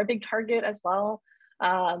elderly are a big target as well.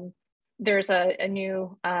 There's a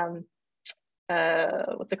new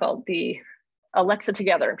what's it called, the Alexa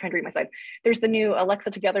Together. I'm trying to read my slide. There's the new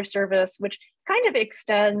Alexa Together service, which kind of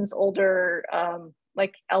extends older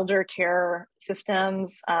like elder care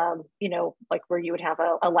systems, like where you would have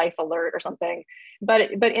a life alert or something, but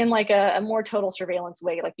in like a more total surveillance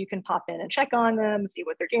way. Like you can pop in and check on them, see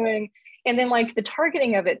what they're doing. And then like the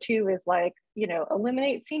targeting of it too is like,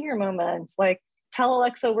 eliminate senior moments, like tell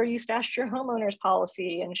Alexa where you stashed your homeowner's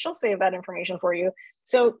policy and she'll save that information for you.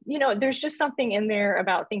 So, there's just something in there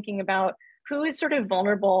about thinking about who is sort of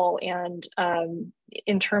vulnerable and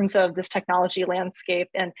in terms of this technology landscape.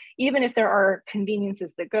 And even if there are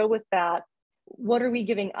conveniences that go with that, what are we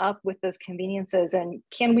giving up with those conveniences? And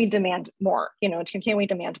can we demand more? Can we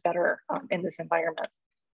demand better in this environment?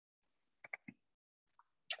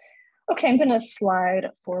 Okay, I'm gonna slide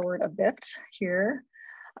forward a bit here.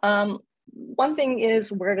 One thing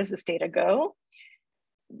is, where does this data go?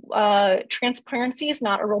 Transparency is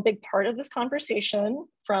not a real big part of this conversation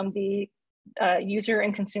from the user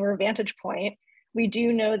and consumer vantage point. We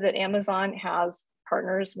do know that Amazon has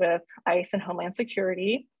partners with ICE and Homeland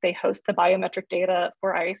Security. They host the biometric data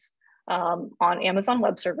for ICE on Amazon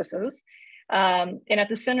Web Services. And at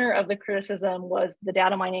the center of the criticism was the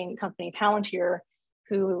data mining company Palantir,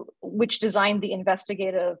 which designed the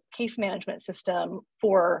investigative case management system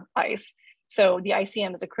for ICE. So the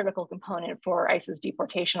ICM is a critical component for ICE's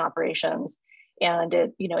deportation operations. And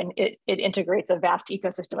it integrates a vast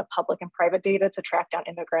ecosystem of public and private data to track down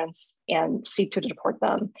immigrants and seek to deport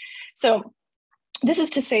them. So this is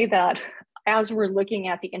to say that as we're looking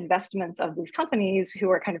at the investments of these companies who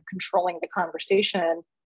are kind of controlling the conversation,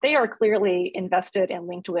 they are clearly invested and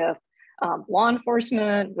linked with law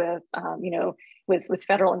enforcement, with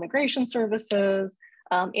federal immigration services,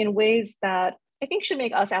 in ways that I think should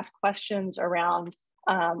make us ask questions around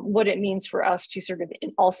what it means for us to sort of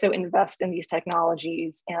also invest in these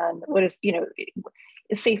technologies, and what is,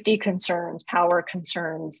 safety concerns, power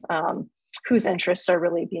concerns, whose interests are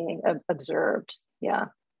really being observed. Yeah.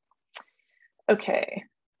 Okay.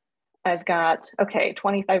 I've got,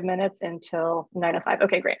 25 minutes until 9:05.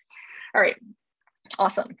 Okay, great. All right.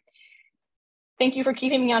 Awesome. Thank you for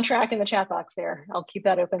keeping me on track in the chat box there. I'll keep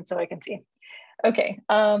that open so I can see. Okay.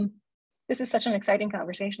 This is such an exciting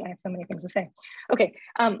conversation. I have so many things to say. Okay,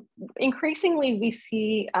 increasingly we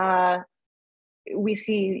see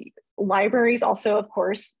libraries also, of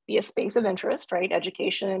course, be a space of interest, right?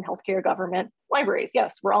 Education, healthcare, government, libraries.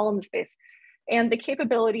 Yes, we're all in the space. And the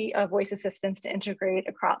capability of voice assistants to integrate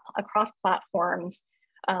across platforms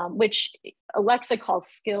which Alexa calls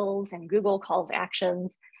skills and Google calls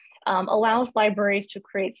actions, allows libraries to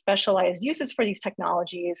create specialized uses for these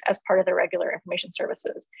technologies as part of their regular information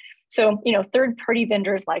services. So, third-party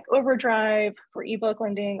vendors like Overdrive for ebook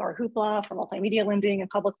lending or Hoopla for multimedia lending in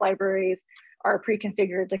public libraries are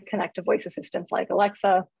pre-configured to connect to voice assistants like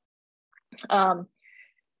Alexa.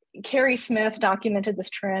 Carrie Smith documented this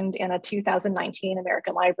trend in a 2019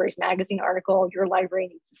 American Libraries Magazine article, Your Library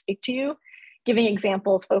Needs to Speak to You, giving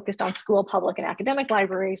examples focused on school, public, and academic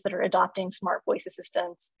libraries that are adopting smart voice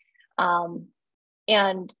assistants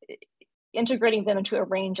and integrating them into a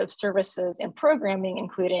range of services and programming,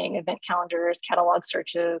 including event calendars, catalog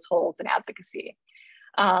searches, holds, and advocacy.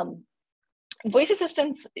 Voice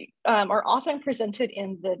assistants are often presented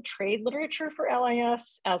in the trade literature for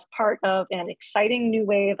LIS as part of an exciting new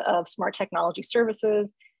wave of smart technology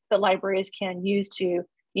services that libraries can use to,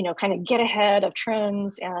 kind of get ahead of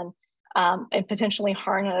trends and potentially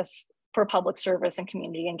harness for public service and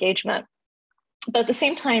community engagement. But at the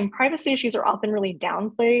same time, privacy issues are often really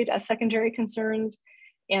downplayed as secondary concerns,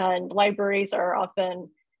 and libraries are often,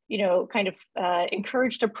 kind of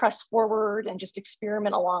encouraged to press forward and just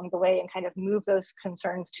experiment along the way and kind of move those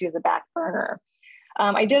concerns to the back burner.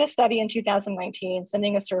 I did a study in 2019,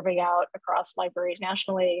 sending a survey out across libraries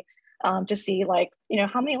nationally to see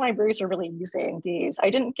how many libraries are really using these. I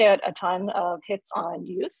didn't get a ton of hits on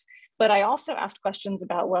use, but I also asked questions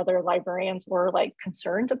about whether librarians were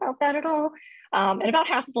concerned about that at all. And about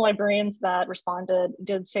half of the librarians that responded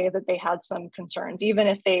did say that they had some concerns, even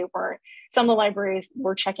if they weren't. Some of the libraries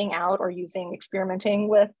were checking out or experimenting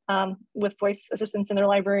with voice assistants in their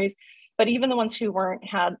libraries, but even the ones who weren't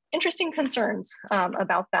had interesting concerns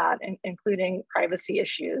about that, including privacy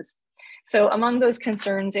issues. So among those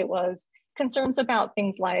concerns, it was concerns about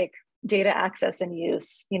things like data access and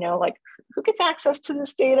use, who gets access to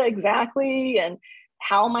this data exactly, and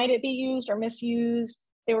how might it be used or misused?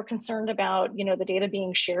 They were concerned about, the data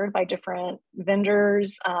being shared by different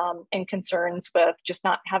vendors and concerns with just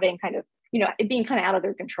not having it being kind of out of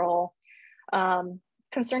their control.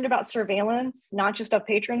 Concerned about surveillance, not just of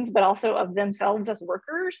patrons, but also of themselves as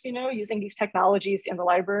workers, using these technologies in the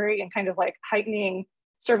library and kind of heightening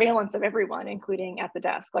surveillance of everyone, including at the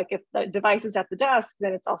desk. If the device is at the desk,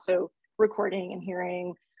 then it's also recording and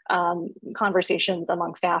hearing conversations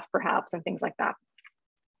among staff, perhaps, and things like that.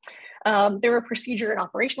 There were procedure and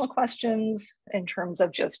operational questions in terms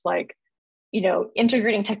of just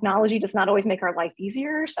integrating technology does not always make our life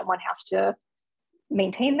easier. Someone has to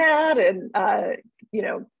maintain that and,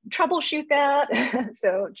 troubleshoot that.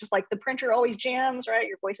 So just the printer always jams, right?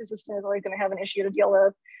 Your voice assistant is always going to have an issue to deal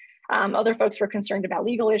with. Other folks were concerned about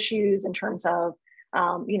legal issues in terms of,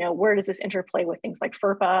 where does this interplay with things like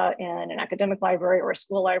FERPA in an academic library or a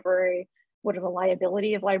school library? What are the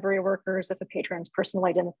liability of library workers if a patron's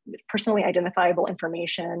personally identifiable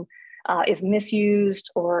information is misused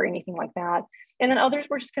or anything like that? And then others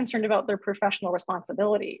were just concerned about their professional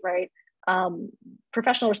responsibility, right?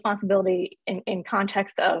 Professional responsibility in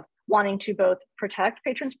context of wanting to both protect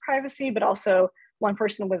patrons' privacy, but also one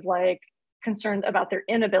person was concerned about their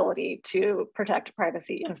inability to protect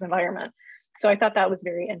privacy in this environment. So I thought that was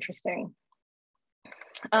very interesting.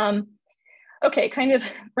 Okay, kind of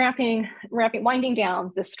winding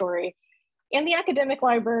down this story. In the academic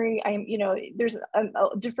library, there's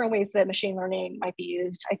different ways that machine learning might be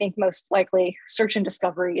used. I think most likely search and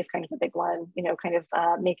discovery is kind of a big one,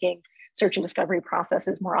 making search and discovery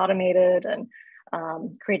processes more automated and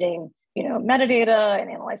creating, metadata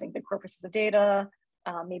and analyzing big corpuses of data,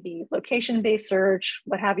 maybe location-based search,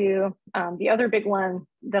 what have you. The other big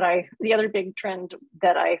trend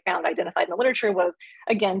that I found identified in the literature was,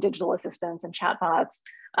 again, digital assistants and chatbots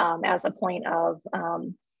as a point of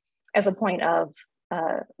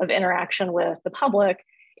interaction with the public.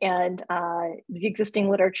 And the existing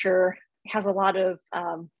literature has a lot of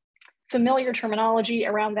familiar terminology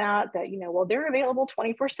around that, well, they're available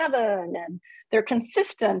 24/7 and they're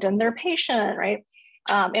consistent and they're patient, right?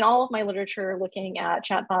 In all of my literature looking at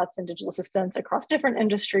chatbots and digital assistants across different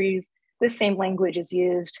industries, this same language is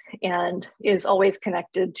used and is always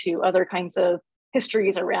connected to other kinds of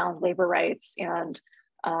histories around labor rights and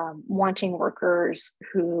wanting workers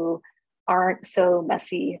who aren't so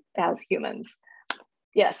messy as humans.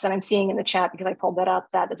 Yes, and I'm seeing in the chat, because I pulled that up,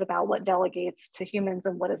 that is about what delegates to humans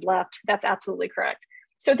and what is left. That's absolutely correct.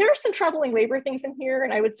 So there are some troubling labor things in here,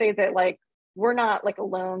 and I would say that we're not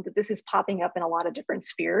alone, that this is popping up in a lot of different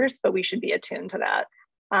spheres, but we should be attuned to that.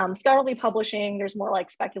 Scholarly publishing, there's more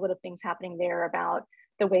speculative things happening there about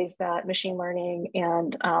the ways that machine learning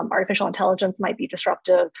and artificial intelligence might be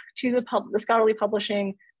disruptive to the scholarly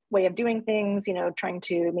publishing way of doing things, trying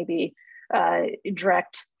to maybe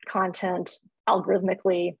direct content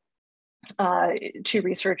algorithmically to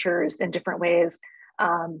researchers in different ways.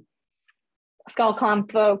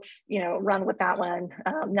 ScalComm folks, run with that one.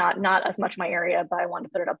 Not as much my area, but I wanted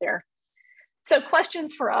to put it up there. So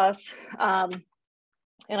questions for us, and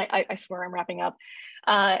I swear I'm wrapping up.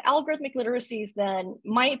 Algorithmic literacies then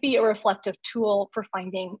might be a reflective tool for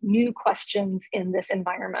finding new questions in this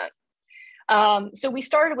environment. So we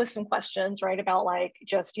started with some questions, right, about like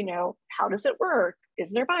just, how does it work?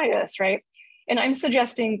 Is there bias, right? And I'm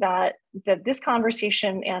suggesting that this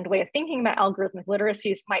conversation and way of thinking about algorithmic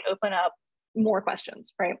literacies might open up more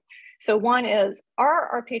questions, right? So one is, are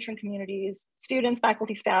our patron communities, students,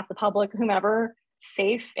 faculty, staff, the public, whomever,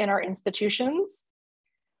 safe in our institutions?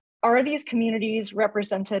 Are these communities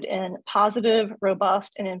represented in positive,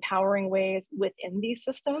 robust, and empowering ways within these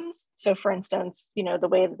systems? So for instance, the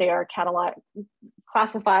way that they are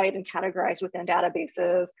classified and categorized within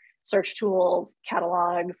databases, search tools,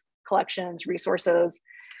 catalogs, collections, resources.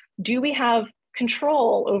 Do we have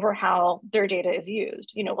control over how their data is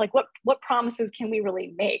used? Like what promises can we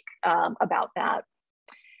really make about that?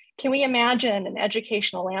 Can we imagine an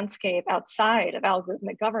educational landscape outside of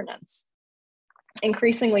algorithmic governance?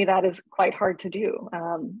 Increasingly, that is quite hard to do,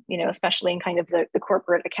 especially in kind of the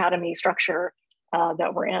corporate academy structure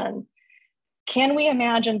that we're in. Can we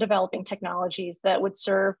imagine developing technologies that would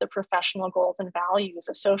serve the professional goals and values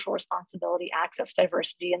of social responsibility, access,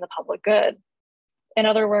 diversity, and the public good? In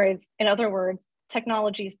other words,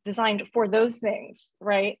 technologies designed for those things,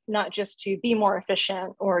 right? Not just to be more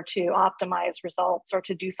efficient or to optimize results or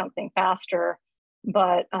to do something faster,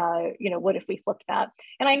 but what if we flipped that?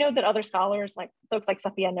 And I know that other scholars, like folks like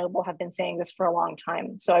Safiya Noble, have been saying this for a long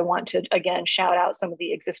time. So I want to, again, shout out some of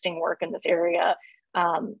the existing work in this area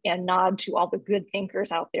and nod to all the good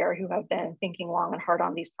thinkers out there who have been thinking long and hard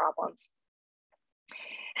on these problems.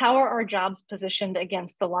 How are our jobs positioned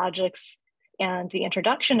against the logics and the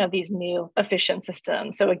introduction of these new efficient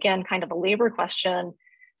systems? So again, kind of a labor question,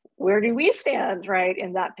 where do we stand, right,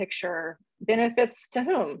 in that picture? Benefits to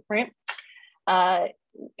whom, right?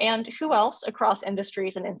 And who else across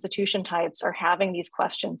industries and institution types are having these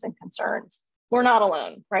questions and concerns? We're not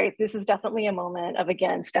alone, right? This is definitely a moment of,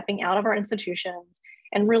 again, stepping out of our institutions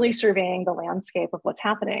and really surveying the landscape of what's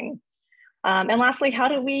happening. And lastly, how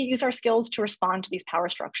do we use our skills to respond to these power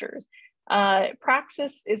structures?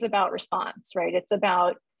 Praxis is about response, right? It's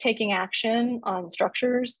about taking action on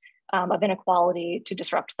structures of inequality to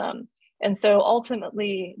disrupt them. And so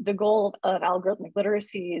ultimately, the goal of algorithmic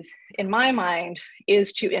literacies, in my mind,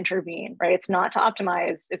 is to intervene, right? It's not to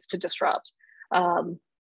optimize, it's to disrupt.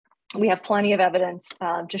 We have plenty of evidence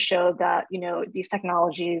to show that, these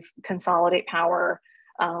technologies consolidate power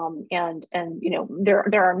and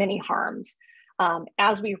there are many harms.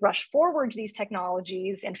 As we rush forward to these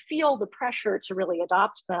technologies and feel the pressure to really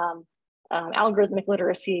adopt them, algorithmic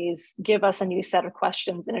literacies give us a new set of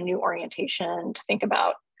questions and a new orientation to think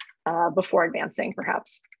about before advancing,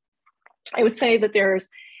 perhaps. I would say that there's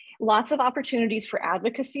lots of opportunities for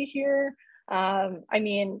advocacy here.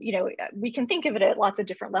 We can think of it at lots of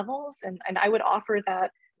different levels, and I would offer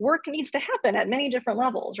that work needs to happen at many different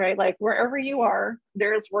levels, right? Like wherever you are,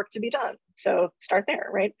 there's work to be done. So start there,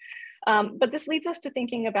 right? But this leads us to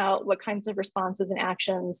thinking about what kinds of responses and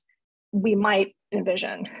actions we might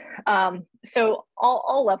envision. So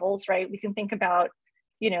all levels, right? We can think about,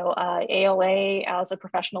 ALA as a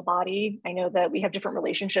professional body. I know that we have different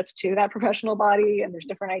relationships to that professional body, and there's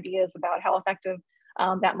different ideas about how effective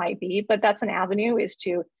that might be. But that's an avenue, is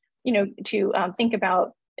to think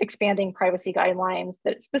about expanding privacy guidelines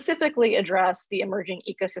that specifically address the emerging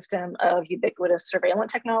ecosystem of ubiquitous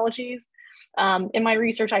surveillance technologies. In my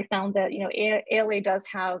research, I found that ALA does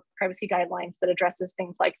have privacy guidelines that addresses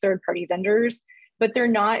things like third-party vendors, but they're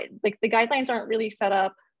not, like, the guidelines aren't really set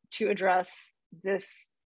up to address this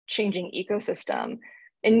changing ecosystem.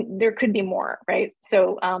 And there could be more, right?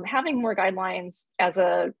 So having more guidelines as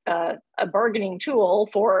a bargaining tool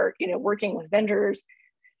for working with vendors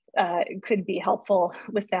could be helpful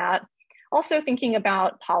with that. Also thinking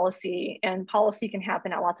about policy, and policy can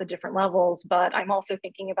happen at lots of different levels, but I'm also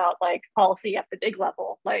thinking about like policy at the big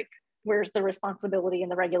level, like where's the responsibility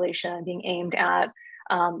and the regulation being aimed at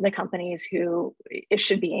the companies who it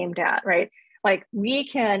should be aimed at, right? Like we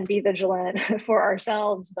can be vigilant for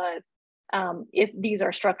ourselves, but if these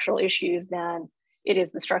are structural issues, then it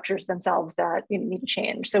is the structures themselves that need to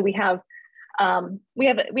change. So we have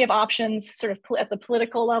options sort of at the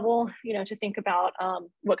political level, to think about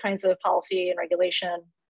what kinds of policy and regulation.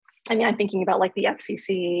 I mean, I'm thinking about like the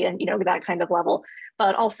FCC and that kind of level,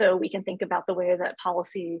 but also we can think about the way that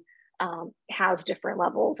policy has different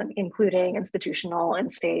levels, and including institutional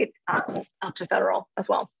and state up to federal as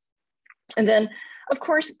well. And then, of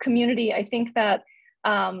course, community. I think that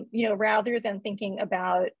rather than thinking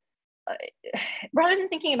about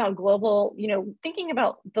global, thinking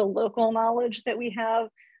about the local knowledge that we have,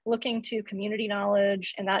 looking to community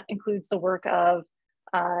knowledge, and that includes the work of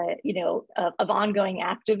ongoing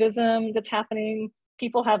activism that's happening.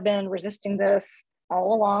 People have been resisting this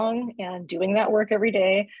all along and doing that work every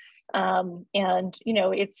day.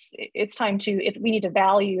 It's time we need to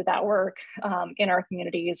value that work in our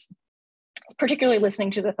communities, particularly listening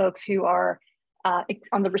to the folks who are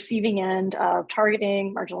on the receiving end of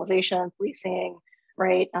targeting, marginalization, policing,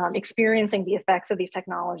 right? Experiencing the effects of these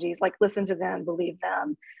technologies, like listen to them, believe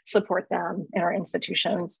them, support them in our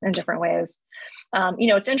institutions in different ways.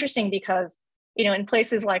 It's interesting because, in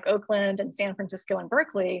places like Oakland and San Francisco and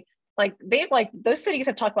Berkeley, those cities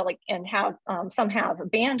have talked about and have, some have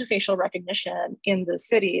banned facial recognition in the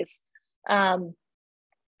cities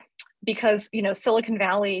because, Silicon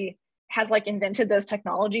Valley has invented those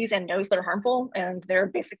technologies and knows they're harmful. And they're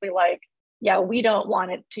basically yeah, we don't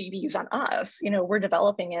want it to be used on us. We're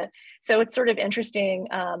developing it. So it's sort of interesting.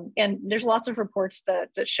 And there's lots of reports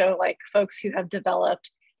that show folks who have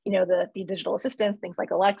developed, the digital assistants, things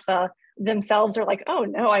like Alexa, themselves are oh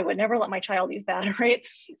no, I would never let my child use that, right?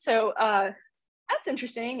 So that's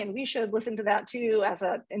interesting. And we should listen to that too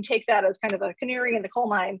and take that as kind of a canary in the coal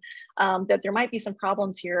mine, that there might be some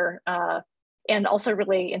problems here. And also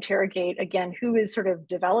really interrogate, again, who is sort of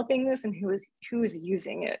developing this and who is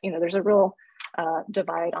using it. There's a real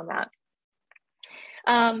divide on that.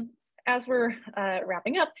 As we're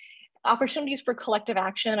wrapping up, opportunities for collective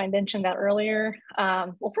action, I mentioned that earlier.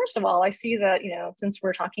 Well, first of all, I see that, since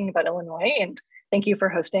we're talking about Illinois, and thank you for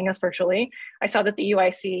hosting us virtually, I saw that the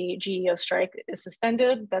UIC GEO strike is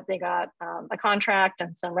suspended, that they got a contract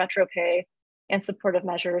and some retro pay and supportive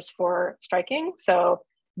measures for striking. So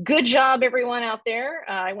good job, everyone out there.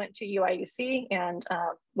 I went to UIUC and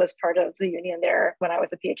was part of the union there when I was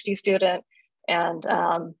a PhD student. And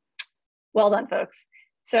well done, folks.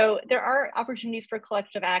 So there are opportunities for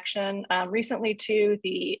collective action. Recently, too,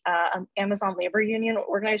 the Amazon Labor Union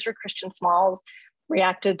organizer Christian Smalls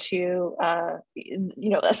reacted to,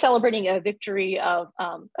 celebrating a victory of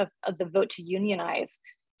the vote to unionize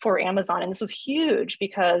for Amazon. And this was huge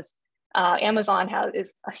because Amazon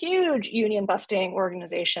is a huge union busting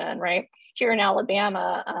organization, right? Here in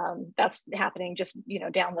Alabama, that's happening just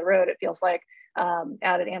down the road, it feels like,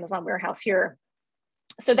 at an Amazon warehouse here.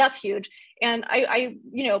 So that's huge. And I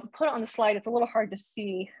put on the slide, it's a little hard to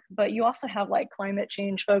see, but you also have climate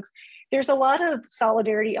change folks. There's a lot of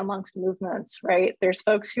solidarity amongst movements, right? There's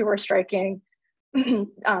folks who are striking,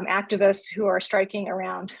 activists who are striking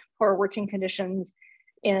around poor working conditions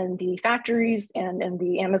in the factories and in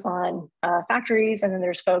the Amazon factories. And then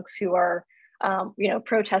there's folks who are,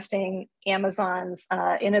 protesting Amazon's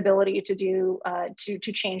inability to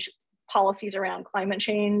to change policies around climate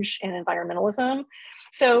change and environmentalism.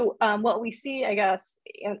 So what we see, I guess,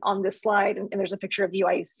 on this slide, and there's a picture of the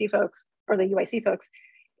UIC folks,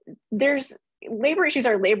 there's labor issues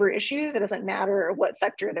are labor issues. It doesn't matter what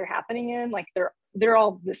sector they're happening in. They're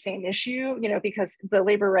all the same issue, because the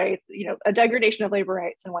labor rights, a degradation of labor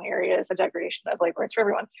rights in one area is a degradation of labor rights for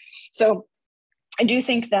everyone. So I do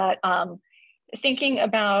think that thinking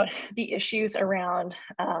about the issues around,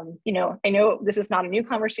 I know this is not a new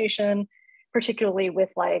conversation, particularly with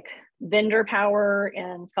vendor power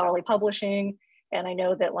and scholarly publishing. And I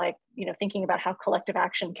know that thinking about how collective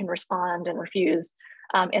action can respond and refuse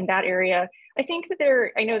in that area, I think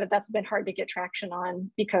that I know that that's been hard to get traction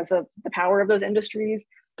on because of the power of those industries,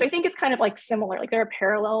 but I think it's kind of similar, there are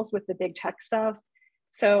parallels with the big tech stuff.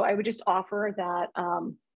 So I would just offer that,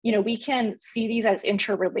 we can see these as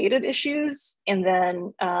interrelated issues and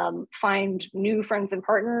then find new friends and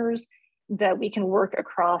partners that we can work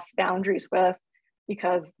across boundaries with,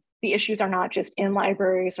 because the issues are not just in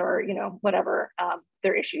libraries or, whatever,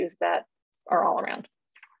 they're issues that are all around.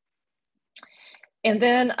 And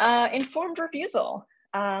then informed refusal.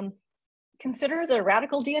 Consider the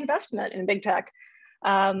radical de-investment in big tech.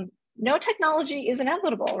 No technology is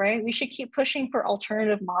inevitable, right? We should keep pushing for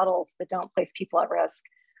alternative models that don't place people at risk.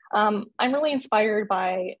 I'm really inspired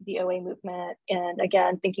by the OA movement, and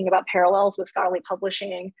again, thinking about parallels with scholarly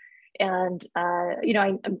publishing. And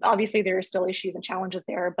obviously there are still issues and challenges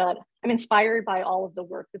there, but I'm inspired by all of the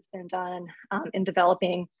work that's been done in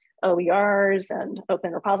developing OERs and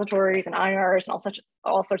open repositories and IRs and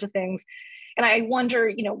all sorts of things. And I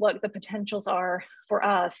wonder, what the potentials are for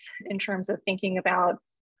us in terms of thinking about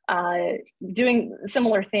doing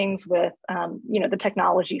similar things with, the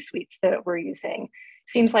technology suites that we're using.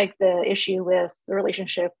 seems like the issue with the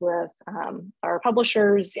relationship with our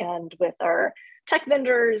publishers and with our tech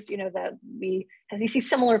vendors, that as you see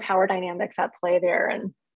similar power dynamics at play there,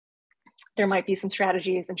 and there might be some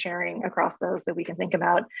strategies and sharing across those that we can think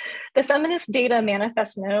about. The Feminist Data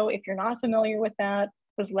Manifest No, if you're not familiar with that,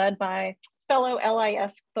 was led by fellow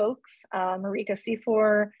LIS folks, Marika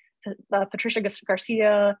Seafor, Patricia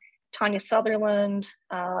Garcia, Tanya Sutherland,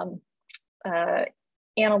 Anna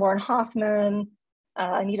Lauren Hoffman,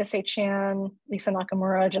 Anita Se-Chan, Lisa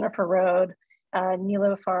Nakamura, Jennifer Rode,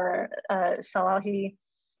 Niloufar Salahi.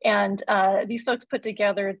 And these folks put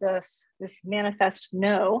together this Manifest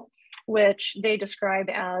No, which they describe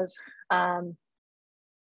as a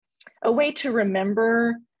way to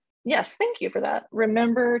remember, yes, thank you for that.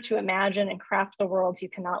 Remember to imagine and craft the worlds you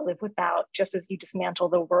cannot live without, just as you dismantle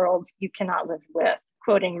the worlds you cannot live with,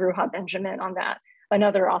 quoting Ruha Benjamin on that.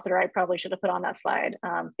 Another author I probably should have put on that slide,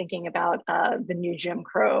 thinking about the new Jim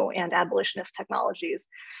Crow and abolitionist technologies.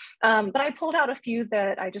 But I pulled out a few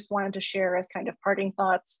that I just wanted to share as kind of parting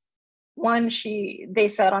thoughts. One, they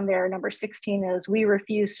said on their number 16 is, we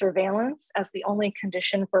refuse surveillance as the only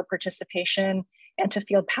condition for participation and to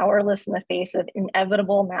feel powerless in the face of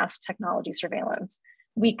inevitable mass technology surveillance.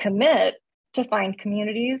 We commit to find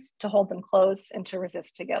communities, to hold them close, and to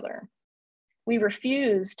resist together. We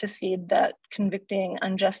refuse to cede that convicting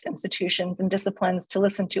unjust institutions and disciplines to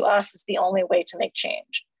listen to us is the only way to make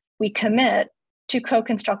change. We commit to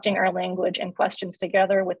co-constructing our language and questions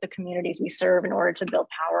together with the communities we serve in order to build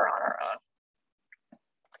power on our own.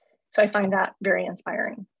 So I find that very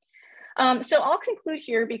inspiring. So I'll conclude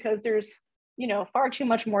here because there's far too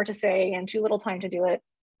much more to say and too little time to do it.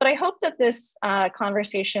 But I hope that this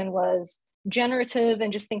conversation was generative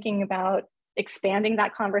and just thinking about expanding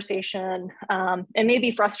that conversation, and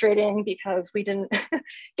maybe frustrating because we didn't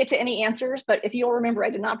get to any answers. But if you'll remember, I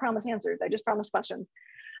did not promise answers. I just promised questions.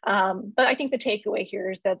 But I think the takeaway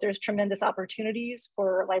here is that there's tremendous opportunities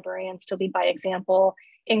for librarians to lead by example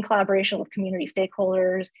in collaboration with community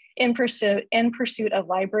stakeholders in pursuit of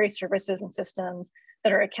library services and systems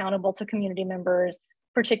that are accountable to community members,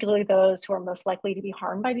 particularly those who are most likely to be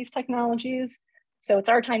harmed by these technologies. So it's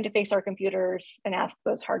our time to face our computers and ask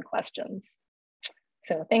those hard questions.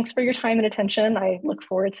 So thanks for your time and attention. I look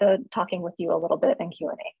forward to talking with you a little bit in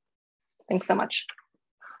Q&A. Thanks so much.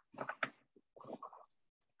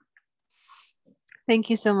 Thank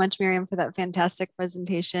you so much, Miriam, for that fantastic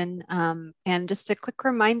presentation. And just a quick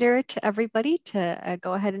reminder to everybody to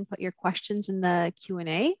go ahead and put your questions in the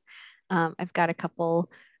Q&A. I've got a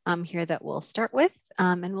couple here that we'll start with,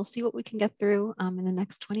 and we'll see what we can get through in the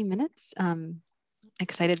next 20 minutes.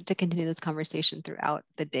 Excited to continue this conversation throughout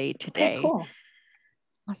the day today. Okay, cool.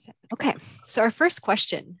 Awesome. Okay, so our first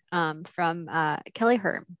question from Kelly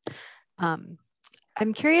Herm.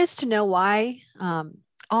 I'm curious to know why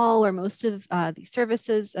all or most of these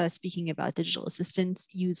services, speaking about digital assistants,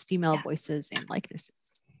 use female voices and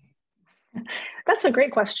likenesses. That's a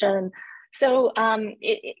great question. So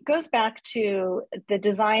it goes back to the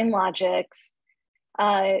design logics.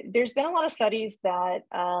 There's been a lot of studies that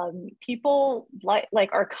people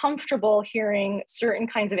are comfortable hearing certain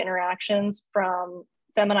kinds of interactions from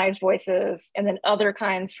feminized voices and then other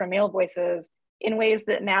kinds from male voices in ways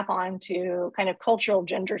that map onto kind of cultural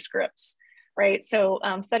gender scripts, right? So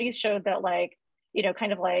studies showed that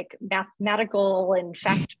kind of like mathematical and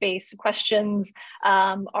fact-based questions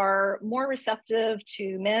are more receptive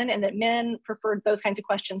to men, and that men preferred those kinds of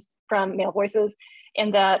questions from male voices.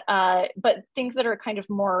 And that, but things that are kind of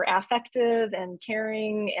more affective and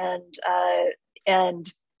caring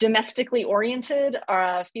and domestically oriented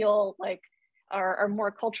feel like are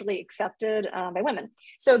more culturally accepted by women.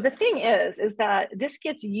 So the thing is that this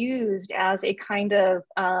gets used as a kind of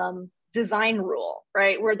design rule,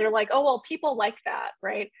 right? Where they're like, oh, well, people like that,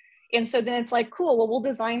 right? And so then it's like, cool, well, we'll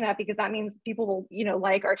design that because that means people will,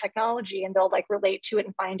 like our technology and they'll relate to it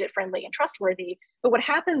and find it friendly and trustworthy. But what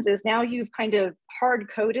happens is now you've kind of hard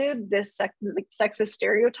coded this sexist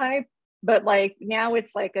stereotype, but now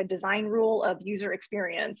it's like a design rule of user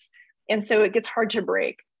experience. And so it gets hard to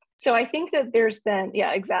break. So I think that there's been,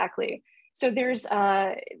 yeah, exactly. So there's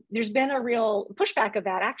been a real pushback of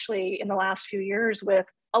that actually in the last few years with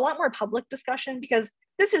a lot more public discussion, because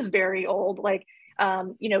this is very old,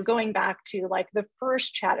 going back to the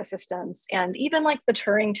first chat assistants and even the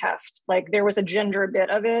Turing test, there was a gender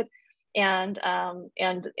bit of it, and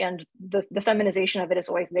the feminization of it is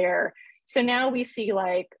always there. So now we see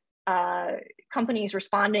companies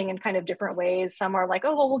responding in kind of different ways. Some are like,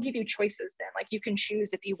 oh, well, we'll give you choices then. You can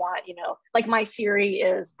choose if you want, my Siri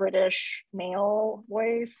is British male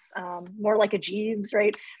voice, more like a Jeeves,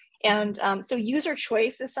 right? And so user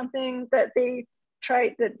choice is something that they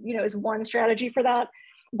is one strategy for that.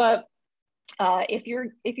 But if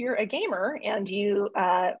you're a gamer and you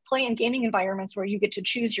play in gaming environments where you get to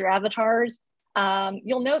choose your avatars,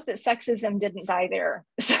 you'll note that sexism didn't die there.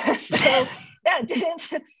 So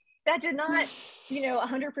that did not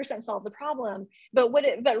 100% solve the problem. But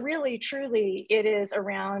really truly it is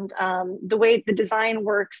around the way the design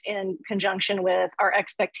works in conjunction with our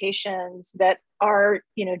expectations that are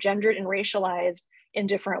gendered and racialized in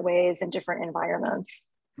different ways in different environments.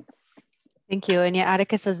 Thank you. And yeah,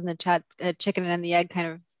 Attica says in the chat, a chicken and the egg kind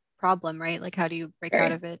of problem, right? Like, how do you break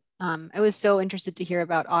out of it? I was so interested to hear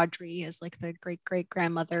about Audrey as like the great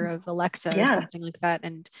grandmother of Alexa or something like that,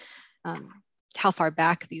 and how far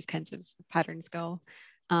back these kinds of patterns go.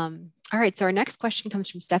 All right, so our next question comes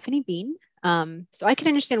from Stephanie Bean. So I can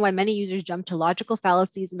understand why many users jump to logical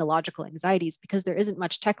fallacies and illogical anxieties because there isn't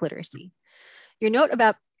much tech literacy. Your note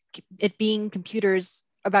about it being computers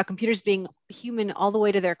being human all the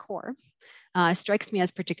way to their core strikes me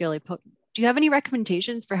as particularly potent. Do you have any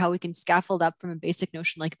recommendations for how we can scaffold up from a basic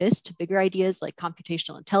notion like this to bigger ideas like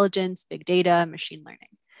computational intelligence, big data, machine learning?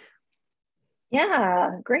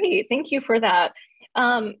 Yeah, great. Thank you for that.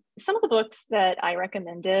 Some of the books that I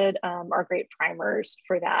recommended are great primers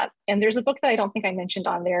for that. And there's a book that I don't think I mentioned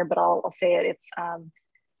on there, but I'll say it. It's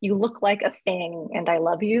You Look Like a Thing and I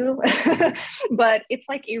Love You. But it's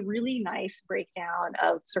like a really nice breakdown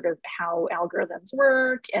of sort of how algorithms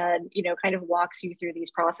work and, kind of walks you through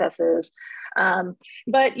these processes.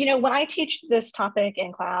 But, when I teach this topic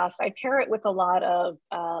in class, I pair it with a lot of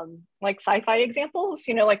like sci-fi examples,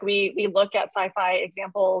 like we look at sci-fi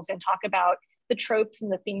examples and talk about the tropes and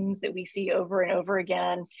the themes that we see over and over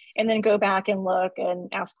again, and then go back and look and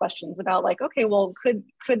ask questions about like, okay, well, could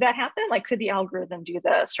that happen? Like, could the algorithm do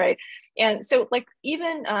this, right? And so like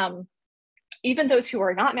even those who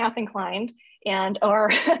are not math inclined and are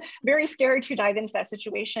very scared to dive into that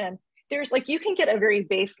situation, there's like, you can get a very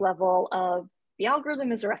base level of the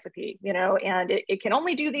algorithm is a recipe, and it can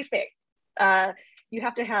only do these things. You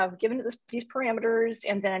have to have given these parameters,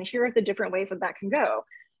 and then here are the different ways that can go.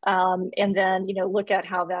 And then, look at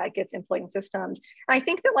how that gets employed in systems. And I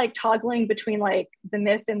think that like toggling between like the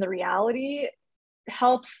myth and the reality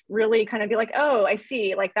helps really kind of be like, oh, I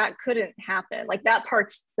see, like that couldn't happen. Like that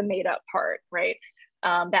part's the made up part, right?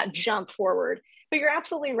 That jump forward. But you're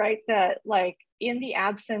absolutely right that like in the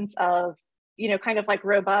absence of, kind of like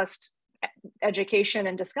robust education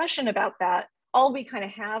and discussion about that, all we kind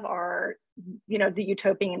of have are, the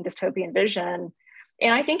utopian and dystopian vision.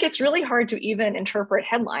 And I think it's really hard to even interpret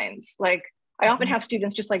headlines. Like I often have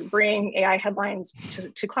students just like bring AI headlines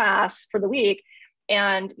to class for the week.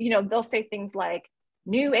 And, they'll say things like,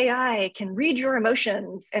 new AI can read your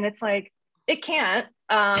emotions. And it's like, it can't,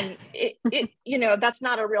 that's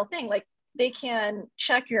not a real thing. Like they can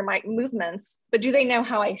check your movements, but do they know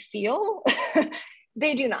how I feel?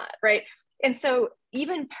 They do not, right? And so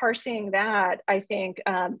even parsing that, I think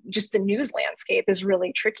just the news landscape is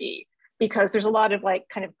really tricky, because there's a lot of like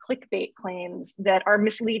kind of clickbait claims that are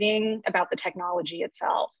misleading about the technology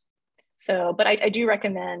itself. So, but I do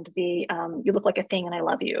recommend the You Look Like a Thing and I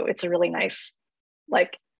Love You. It's a really nice,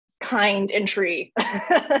 like kind entry.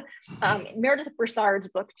 Meredith Broussard's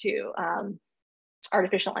book too,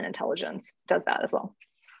 Artificial Intelligence, does that as well.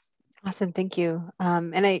 Awesome, thank you.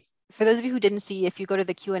 And for those of you who didn't see, if you go to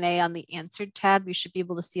the Q&A on the Answered tab, you should be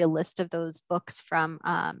able to see a list of those books from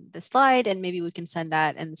the slide, and maybe we can send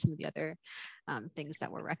that and some of the other things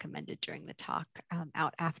that were recommended during the talk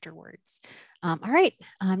out afterwards. All right,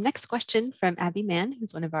 next question from Abby Mann,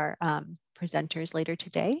 who's one of our presenters later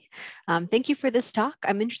today. Thank you for this talk.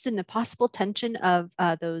 I'm interested in a possible tension of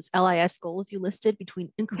those LIS goals you listed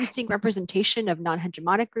between increasing representation of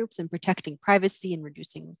non-hegemonic groups and protecting privacy and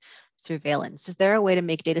reducing surveillance. Is there a way to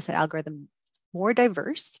make dataset algorithm more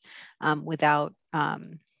diverse without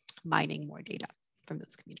mining more data from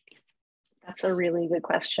those communities? That's a really good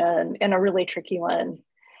question and a really tricky one.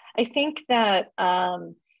 I think that,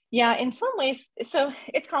 yeah, in some ways, so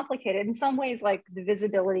it's complicated. In some ways, like the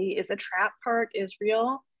visibility is a trap part is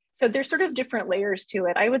real. So there's sort of different layers to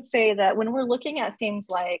it. I would say that when we're looking at things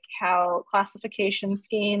like how classification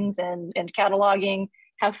schemes and cataloging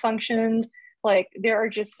have functioned, like there are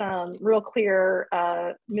just some real clear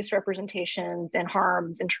misrepresentations and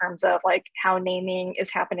harms in terms of like how naming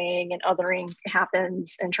is happening and othering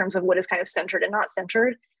happens in terms of what is kind of centered and not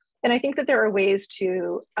centered. And I think that there are ways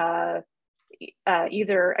to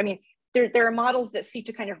either, I mean, there are models that seek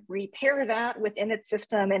to kind of repair that within its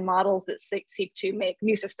system, and models that seek to make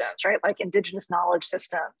new systems, right? Like indigenous knowledge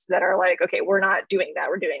systems that are like, okay, we're not doing that,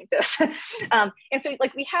 we're doing this. And so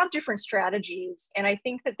like we have different strategies, and I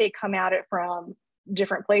think that they come at it from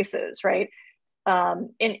different places, right?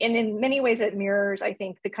 in many ways, it mirrors, I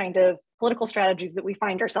think, the kind of political strategies that we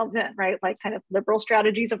find ourselves in, right? Like kind of liberal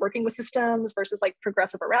strategies of working with systems versus like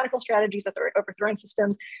progressive or radical strategies that are overthrowing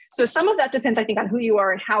systems. So some of that depends, I think, on who you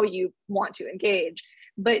are and how you want to engage.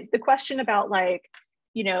 But the question about like,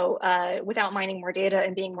 without mining more data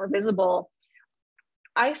and being more visible,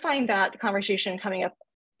 I find that conversation coming up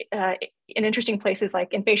in interesting places,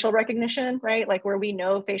 like in facial recognition, right? Like where we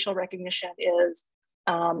know facial recognition is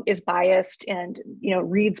biased and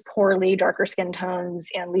reads poorly darker skin tones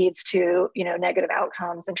and leads to negative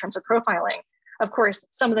outcomes in terms of profiling. Of course,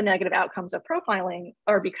 some of the negative outcomes of profiling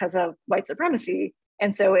are because of white supremacy,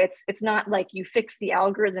 and so it's not like you fix the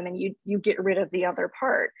algorithm and you get rid of the other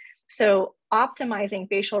part. So optimizing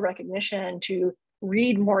facial recognition to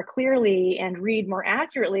read more clearly and read more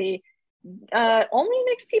accurately only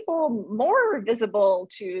makes people more visible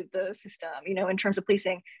to the system, in terms of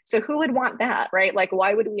policing. So who would want that, right? Like,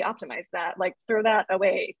 why would we optimize that? Like, throw that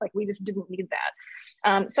away. Like, we just didn't need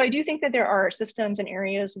that. So I do think that there are systems and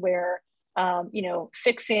areas where,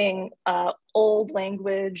 fixing old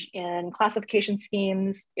language in classification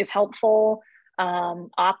schemes is helpful.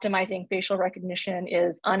 Optimizing facial recognition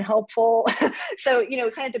is unhelpful. So,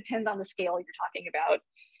 it kind of depends on the scale you're talking about.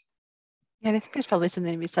 Yeah, and I think there's probably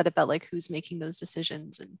something to be said about like who's making those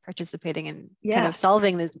decisions and participating in kind of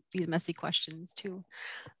solving these messy questions too.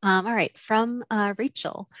 All right, from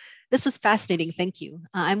Rachel. This was fascinating, thank you.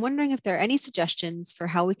 I'm wondering if there are any suggestions for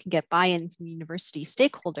how we can get buy-in from university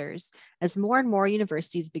stakeholders as more and more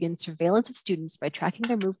universities begin surveillance of students by tracking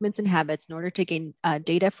their movements and habits in order to gain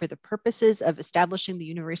data for the purposes of establishing the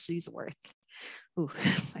university's worth. Ooh,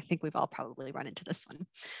 I think we've all probably run into this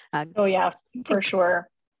one. Oh yeah, for sure.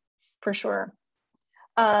 For sure.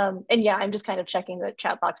 And yeah, I'm just kind of checking the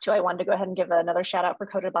chat box too. I wanted to go ahead and give another shout out for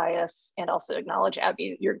coded bias and also acknowledge,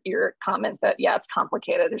 Abby, your comment that, yeah, it's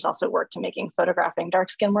complicated. There's also work to making photographing dark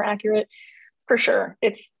skin more accurate. For sure,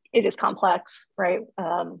 it is complex, right?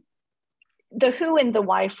 The who and the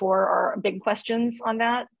why for are big questions on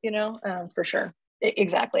that, for sure,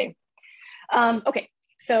 exactly. Okay,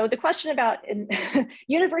 so the question about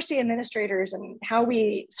university administrators and how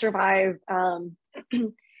we survive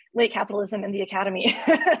late capitalism in the academy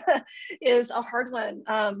is a hard one.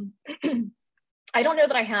 I don't know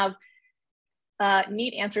that I have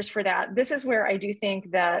neat answers for that. This is where I do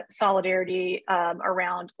think that solidarity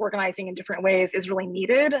around organizing in different ways is really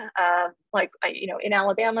needed. In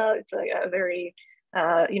Alabama, it's a very,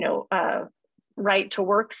 right to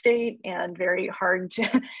work state and very hard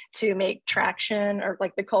to make traction, or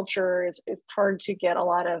like the culture is hard to get a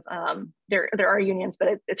lot of, there are unions, but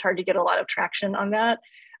it's hard to get a lot of traction on that.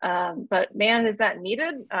 But man, is that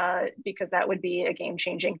needed? Because that would be a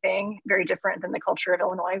game-changing thing, very different than the culture of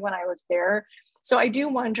Illinois when I was there. So I do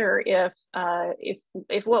wonder if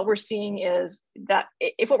what we're seeing is that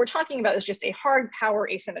if what we're talking about is just a hard power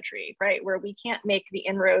asymmetry, right, where we can't make the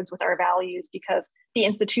inroads with our values because the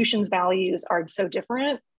institution's values are so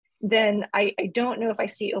different, then I don't know if I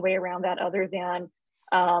see a way around that other than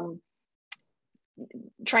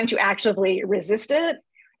trying to actively resist it,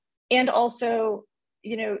 and also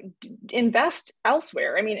invest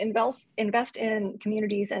elsewhere. I mean, invest in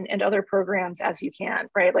communities and other programs as you can,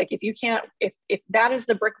 right? Like if you can't, if that is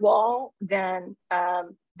the brick wall, then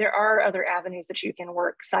there are other avenues that you can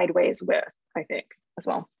work sideways with, I think, as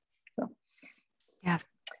well. So, yeah.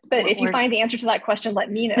 But if you find the answer to that question,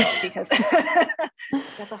 let me know, because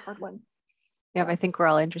that's a hard one. Yeah, I think we're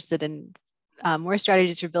all interested in more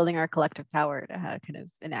strategies for building our collective power to kind of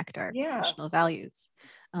enact our professional values.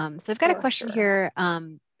 So I've got a question here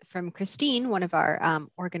from Christine, one of our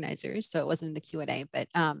organizers. So it wasn't in the Q&A, but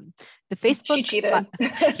the Facebook. She cheated.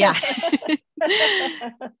 Yeah.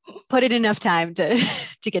 Put in enough time to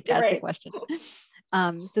get to ask the question.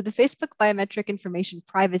 So the Facebook biometric information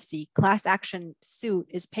privacy class action suit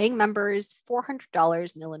is paying members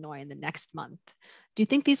 $400 in Illinois in the next month. Do you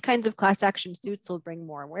think these kinds of class action suits will bring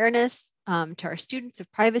more awareness to our students of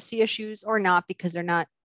privacy issues, or not, because they're not,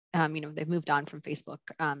 they've moved on from Facebook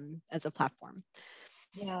as a platform?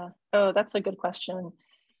 Yeah. Oh, that's a good question.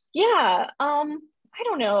 Yeah. I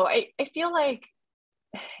don't know. I feel like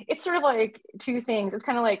it's sort of like two things. It's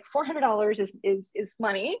kind of like $400 is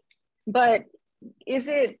money, but is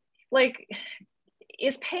it like,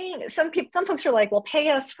 is paying, some folks are like, well, pay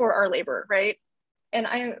us for our labor, right? And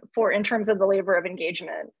in terms of the labor of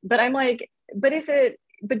engagement, but I'm like, but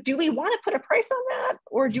do we want to put a price on that?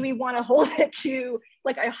 Or do we want to hold it to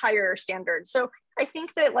like a higher standard? So I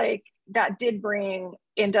think that like that did bring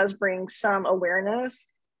and does bring some awareness,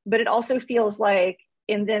 but it also feels like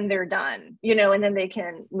and then they're done, you know, and then they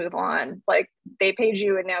can move on. Like they paid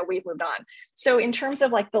you and now we've moved on. So in terms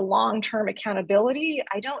of like the long-term accountability,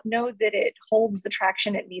 I don't know that it holds the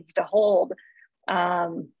traction it needs to hold.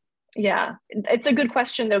 Yeah, it's a good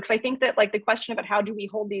question though, because I think that like the question about how do we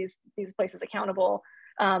hold these places accountable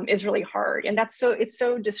is really hard. And it's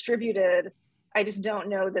so distributed. I just don't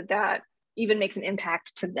know that even makes an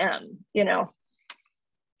impact to them, you know?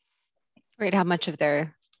 Right, how much of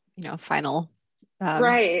their, you know, final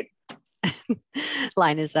right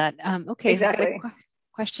line is that? Okay, exactly. I've got a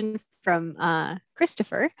question from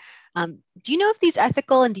Christopher. Do you know if these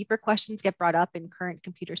ethical and deeper questions get brought up in current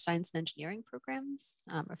computer science and engineering programs?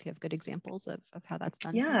 Or if you have good examples of how that's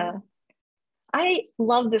done? Yeah, somewhere? I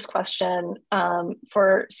love this question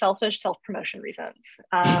for selfish self-promotion reasons.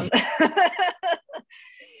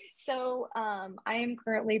 So I am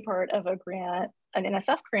currently part of a grant, an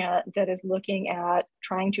NSF grant that is looking at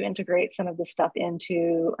trying to integrate some of this stuff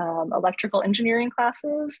into electrical engineering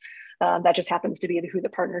classes. That just happens to be who the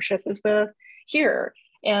partnership is with here.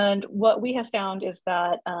 And what we have found is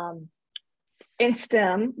that in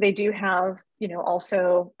STEM, they do have, you know,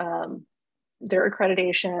 also their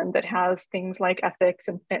accreditation that has things like ethics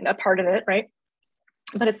and a part of it, right?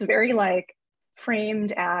 But it's very like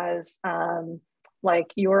framed as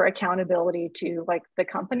like your accountability to like the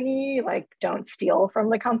company, like don't steal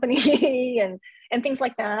from the company and things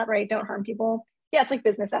like that, right? Don't harm people. Yeah, it's like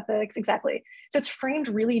business ethics, exactly. So it's framed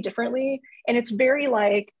really differently, and it's very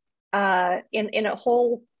like in a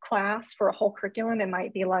whole class for a whole curriculum, it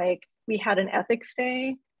might be like we had an ethics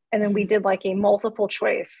day, and then we did like a multiple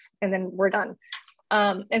choice, and then we're done.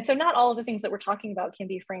 And so not all of the things that we're talking about can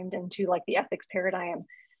be framed into like the ethics paradigm.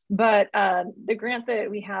 But the grant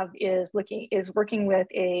that we have is working with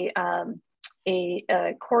a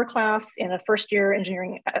core class in a first year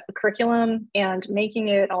engineering curriculum and making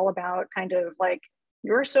it all about kind of like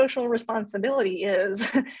your social responsibility is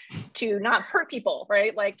to not hurt people,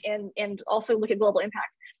 right? Like, and also look at global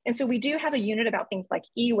impacts. And so we do have a unit about things like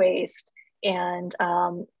e-waste and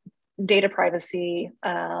data privacy,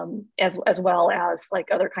 as well as like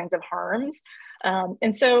other kinds of harms.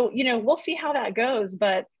 And so, you know, we'll see how that goes,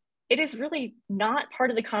 but it is really not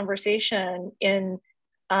part of the conversation in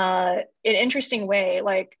an interesting way.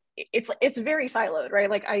 Like it's very siloed, right?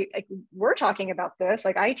 Like we're talking about this,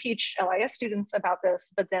 like I teach LIS students about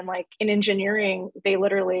this, but then like in engineering, they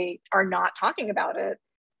literally are not talking about it,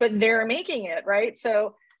 but they're making it, right?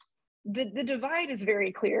 So the divide is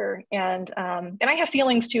very clear. And I have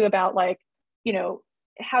feelings too about like, you know,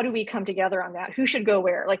 how do we come together on that? Who should go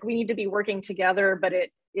where? Like we need to be working together, but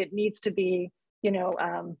it needs to be, you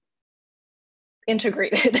know,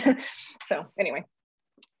 integrated. So anyway.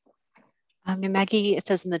 And Maggie, it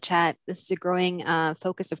says in the chat, this is a growing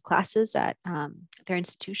focus of classes at their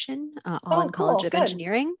institution, Allen College of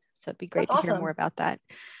Engineering. So it'd be great to hear more about that.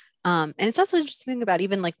 And it's also interesting about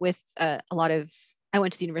even like with a lot of, I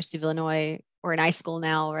went to the University of Illinois, or in iSchool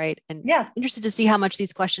now, right? And interested to see how much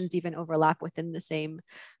these questions even overlap within the same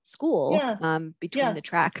school between the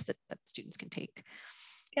tracks that students can take.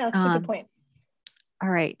 Yeah, that's a good point. All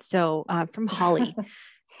right, so from Holly,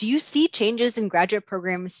 do you see changes in graduate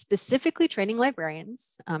programs specifically training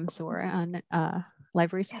librarians? So we're on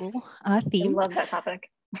library school theme. I love that topic.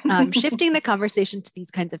 Shifting the conversation to these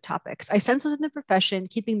kinds of topics. I sense within the profession,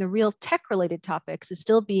 keeping the real tech-related topics is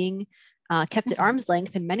still being kept at arm's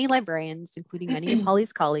length, and many librarians, including many of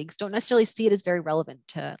Holly's colleagues, don't necessarily see it as very relevant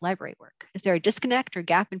to library work. Is there a disconnect or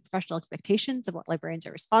gap in professional expectations of what librarians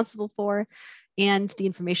are responsible for and the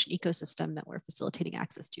information ecosystem that we're facilitating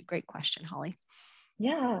access to? Great question, Holly.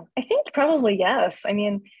 Yeah, I think probably yes. I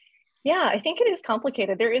mean, yeah, I think it is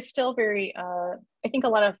complicated. There is still very, I think a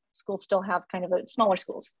lot of schools still have kind of smaller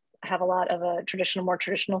schools have a lot of a more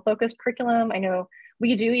traditional focused curriculum. I know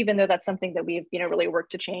we do, even though that's something that we've, you know, really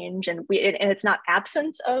worked to change, and and it's not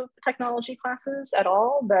absent of technology classes at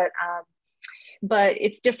all, but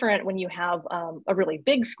it's different when you have a really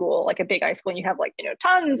big school, like a big iSchool, and you have like, you know,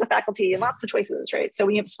 tons of faculty and lots of choices, right? So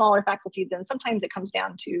when you have smaller faculty, then sometimes it comes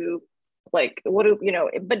down to like, what do you know,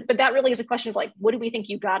 but that really is a question of like, what do we think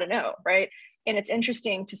you got to know, right? And it's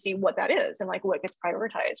interesting to see what that is and like what gets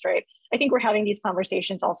prioritized, right? I think we're having these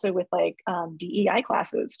conversations also with like DEI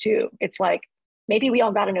classes too. It's like, maybe we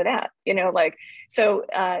all got to know that, you know, like, so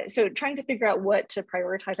trying to figure out what to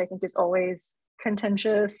prioritize, I think, is always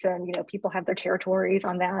contentious, and, you know, people have their territories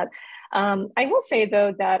on that. I will say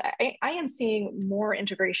though that I am seeing more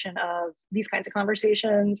integration of these kinds of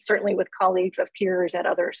conversations, certainly with colleagues of peers at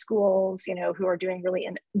other schools, you know, who are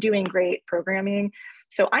doing great programming.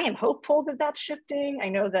 So I am hopeful that that's shifting. I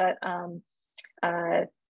know that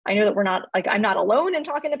I know that we're not, like, I'm not alone in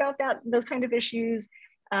talking about those kind of issues.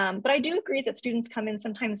 But I do agree that students come in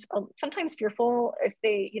sometimes fearful if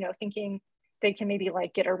they, you know, thinking they can maybe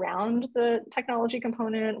like get around the technology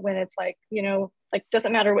component, when it's like, you know, like,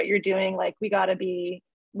 doesn't matter what you're doing, like we gotta be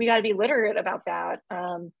literate about that.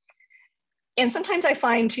 And sometimes I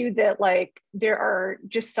find too that like there are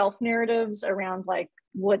just self-narratives around like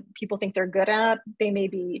what people think they're good at. They may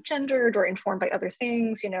be gendered or informed by other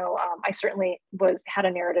things. You know, I certainly had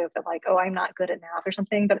a narrative that like, oh, I'm not good at math or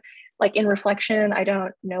something, but like in reflection, I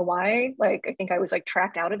don't know why. Like, I think I was like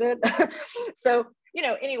tracked out of it. So, you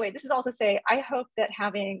know, anyway, this is all to say, I hope that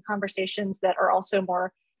having conversations that are also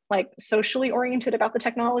more like socially oriented about the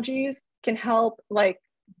technologies can help like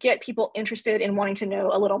get people interested in wanting to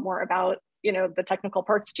know a little more about, you know, the technical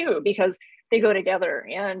parts too, because they go together.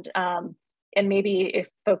 And maybe if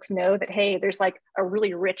folks know that, hey, there's like a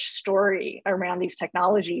really rich story around these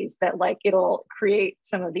technologies, that like it'll create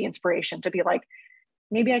some of the inspiration to be like,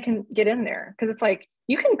 maybe I can get in there. Because it's like,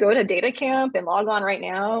 you can go to data camp and log on right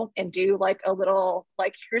now and do like a little,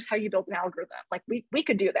 like, here's how you build an algorithm. Like we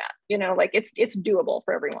could do that, you know, like it's doable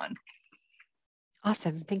for everyone.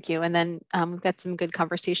 Awesome, thank you. And then we've got some good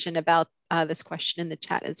conversation about this question in the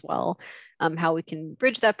chat as well, how we can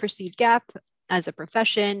bridge that perceived gap as a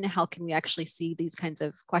profession. How can we actually see these kinds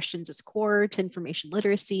of questions as core to information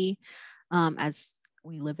literacy as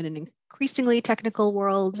we live in an increasingly technical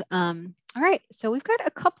world? All right, so we've got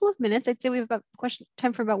a couple of minutes. I'd say we have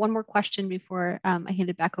time for about one more question before I hand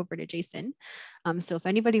it back over to Jason. So if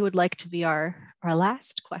anybody would like to be our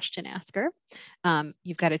last question asker,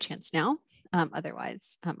 you've got a chance now.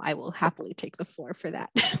 Otherwise, I will happily take the floor for that.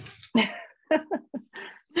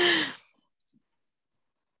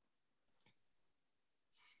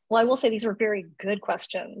 Well, I will say these were very good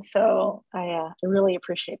questions, so I really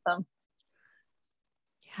appreciate them.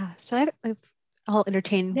 Yeah, so I'll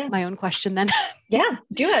entertain my own question then. Yeah,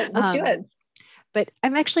 do it. Let's do it. But I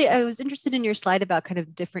was interested in your slide about kind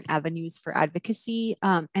of different avenues for advocacy,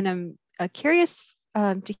 and I'm curious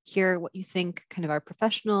to hear what you think kind of our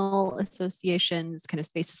professional associations, kind of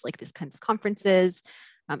spaces like these kinds of conferences,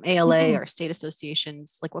 ALA or state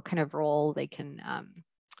associations, like what kind of role they can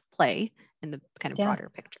play in the kind of broader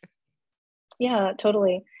picture. Yeah,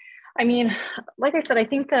 totally. I mean, like I said, I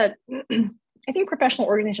think that I think professional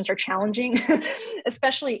organizations are challenging,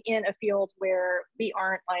 especially in a field where we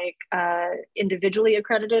aren't like individually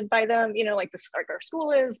accredited by them, you know, like our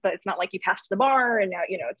school is, but it's not like you passed the bar and now,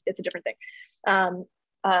 you know, it's a different thing.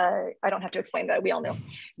 I don't have to explain that, we all know.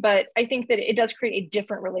 But I think that it does create a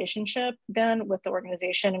different relationship then with the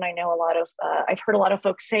organization. And I know I've heard a lot of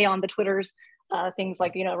folks say on the Twitters, things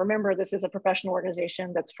like, you know, remember, this is a professional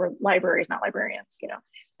organization that's for libraries, not librarians, you know.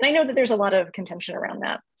 And I know that there's a lot of contention around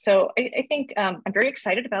that. So I think I'm very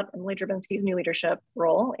excited about Emily Drabinski's new leadership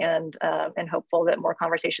role, and hopeful that more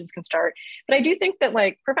conversations can start. But I do think that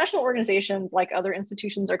like professional organizations, like other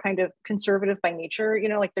institutions, are kind of conservative by nature, you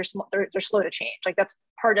know, like they're slow to change. Like that's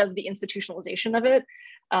part of the institutionalization of it.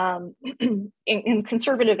 And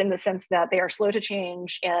conservative in the sense that they are slow to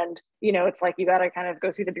change, and you know, it's like you got to kind of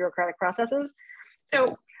go through the bureaucratic processes.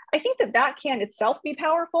 So I think that can itself be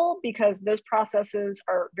powerful, because those processes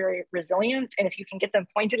are very resilient, and if you can get them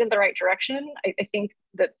pointed in the right direction, I think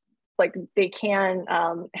that like they can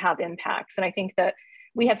have impacts. And I think that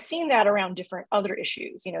we have seen that around different other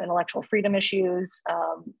issues, you know, intellectual freedom issues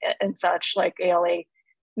and such. Like ALA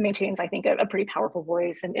maintains, I think, a pretty powerful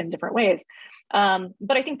voice in different ways.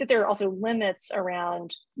 But I think that there are also limits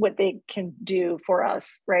around what they can do for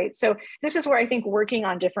us, right? So this is where I think working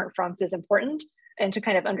on different fronts is important, and to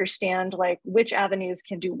kind of understand like which avenues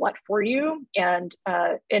can do what for you, and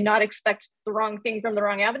not expect the wrong thing from the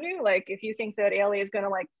wrong avenue. Like if you think that ALA is going to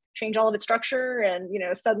like change all of its structure and, you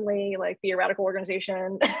know, suddenly like be a radical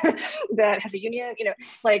organization that has a union, you know,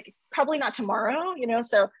 like probably not tomorrow, you know,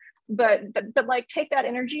 so but like take that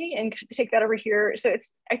energy and take that over here. So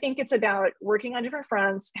I think it's about working on different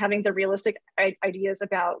fronts, having the realistic ideas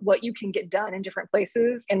about what you can get done in different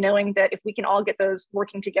places, and knowing that if we can all get those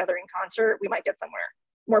working together in concert, we might get somewhere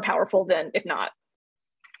more powerful than if not.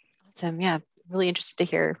 Awesome. Yeah, really interested to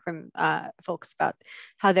hear from folks about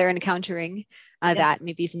how they're encountering that.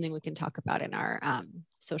 Maybe something we can talk about in our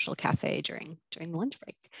social cafe during the lunch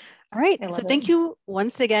break. All right, so thank you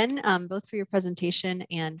once again, both for your presentation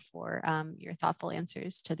and for your thoughtful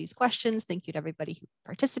answers to these questions. Thank you to everybody who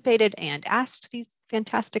participated and asked these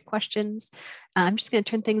fantastic questions. I'm just going to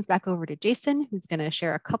turn things back over to Jason, who's going to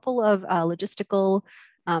share a couple of logistical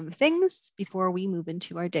things before we move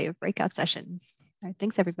into our day of breakout sessions. All right,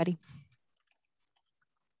 thanks everybody.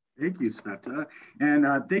 Thank you, Sveta. And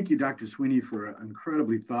thank you, Dr. Sweeney, for an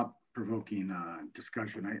incredibly thought-provoking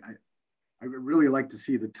discussion. I would really like to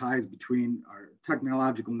see the ties between our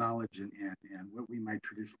technological knowledge and what we might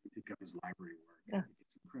traditionally think of as library work. Yeah. I think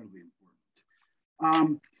it's incredibly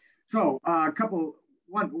important.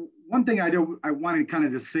 One thing I wanted kind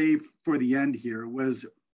of to save for the end here was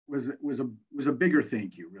a bigger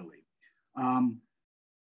thank you, really.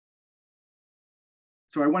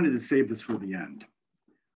 So I wanted to save this for the end.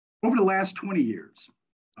 Over the last 20 years,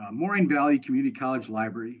 Moraine Valley Community College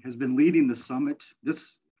Library has been leading the summit,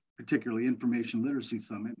 this particularly Information Literacy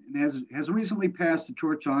Summit, and has recently passed the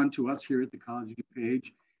torch on to us here at the College of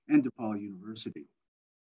DuPage and DePaul University.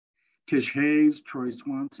 Tish Hayes, Troy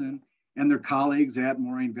Swanson, and their colleagues at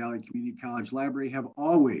Moraine Valley Community College Library have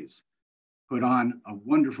always put on a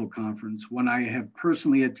wonderful conference, one I have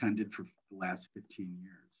personally attended for the last 15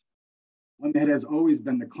 years. One that has always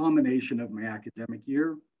been the culmination of my academic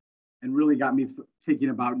year and really got me thinking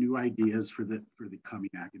about new ideas for the coming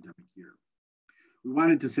academic year. We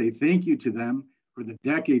wanted to say thank you to them for the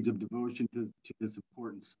decades of devotion to this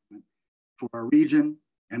important summit, for our region,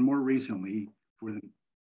 and more recently, for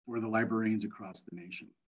the librarians across the nation.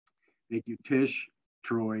 Thank you, Tish,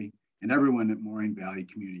 Troy, and everyone at Moraine Valley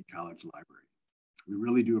Community College Library. We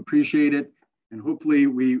really do appreciate it, and hopefully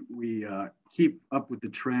we keep up with the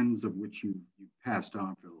trends of which you passed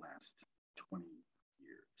on for the last 20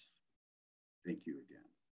 years. Thank you again.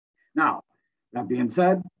 Now, that being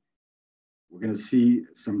said, we're going to see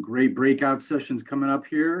some great breakout sessions coming up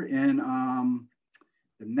here in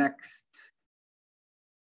the next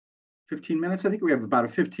 15 minutes. I think we have about a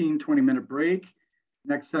 15-20 minute break.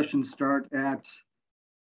 Next session start at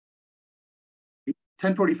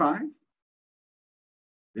 10:45.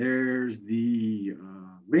 There's the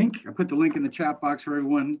link. I put the link in the chat box for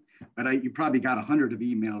everyone, but you probably got 100 of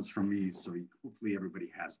emails from me, so hopefully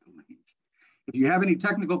everybody has the link. If you have any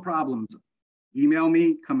technical problems, email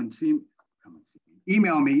me,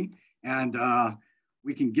 email me, and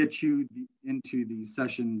we can get you into these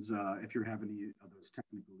sessions if you're having any of those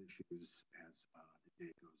technical issues as the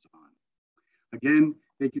day goes on. Again,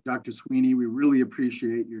 thank you, Dr. Sweeney. We really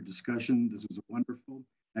appreciate your discussion. This was wonderful.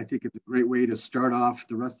 I think it's a great way to start off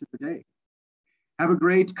the rest of the day. Have a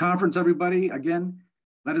great conference, everybody. Again,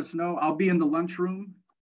 let us know. I'll be in the lunchroom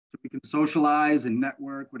so we can socialize and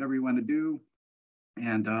network, whatever you want to do,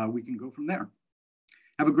 and we can go from there.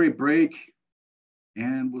 Have a great break,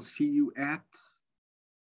 and we'll see you at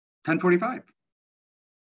 10:45.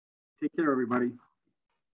 Take care, everybody.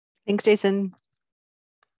 Thanks, Jason.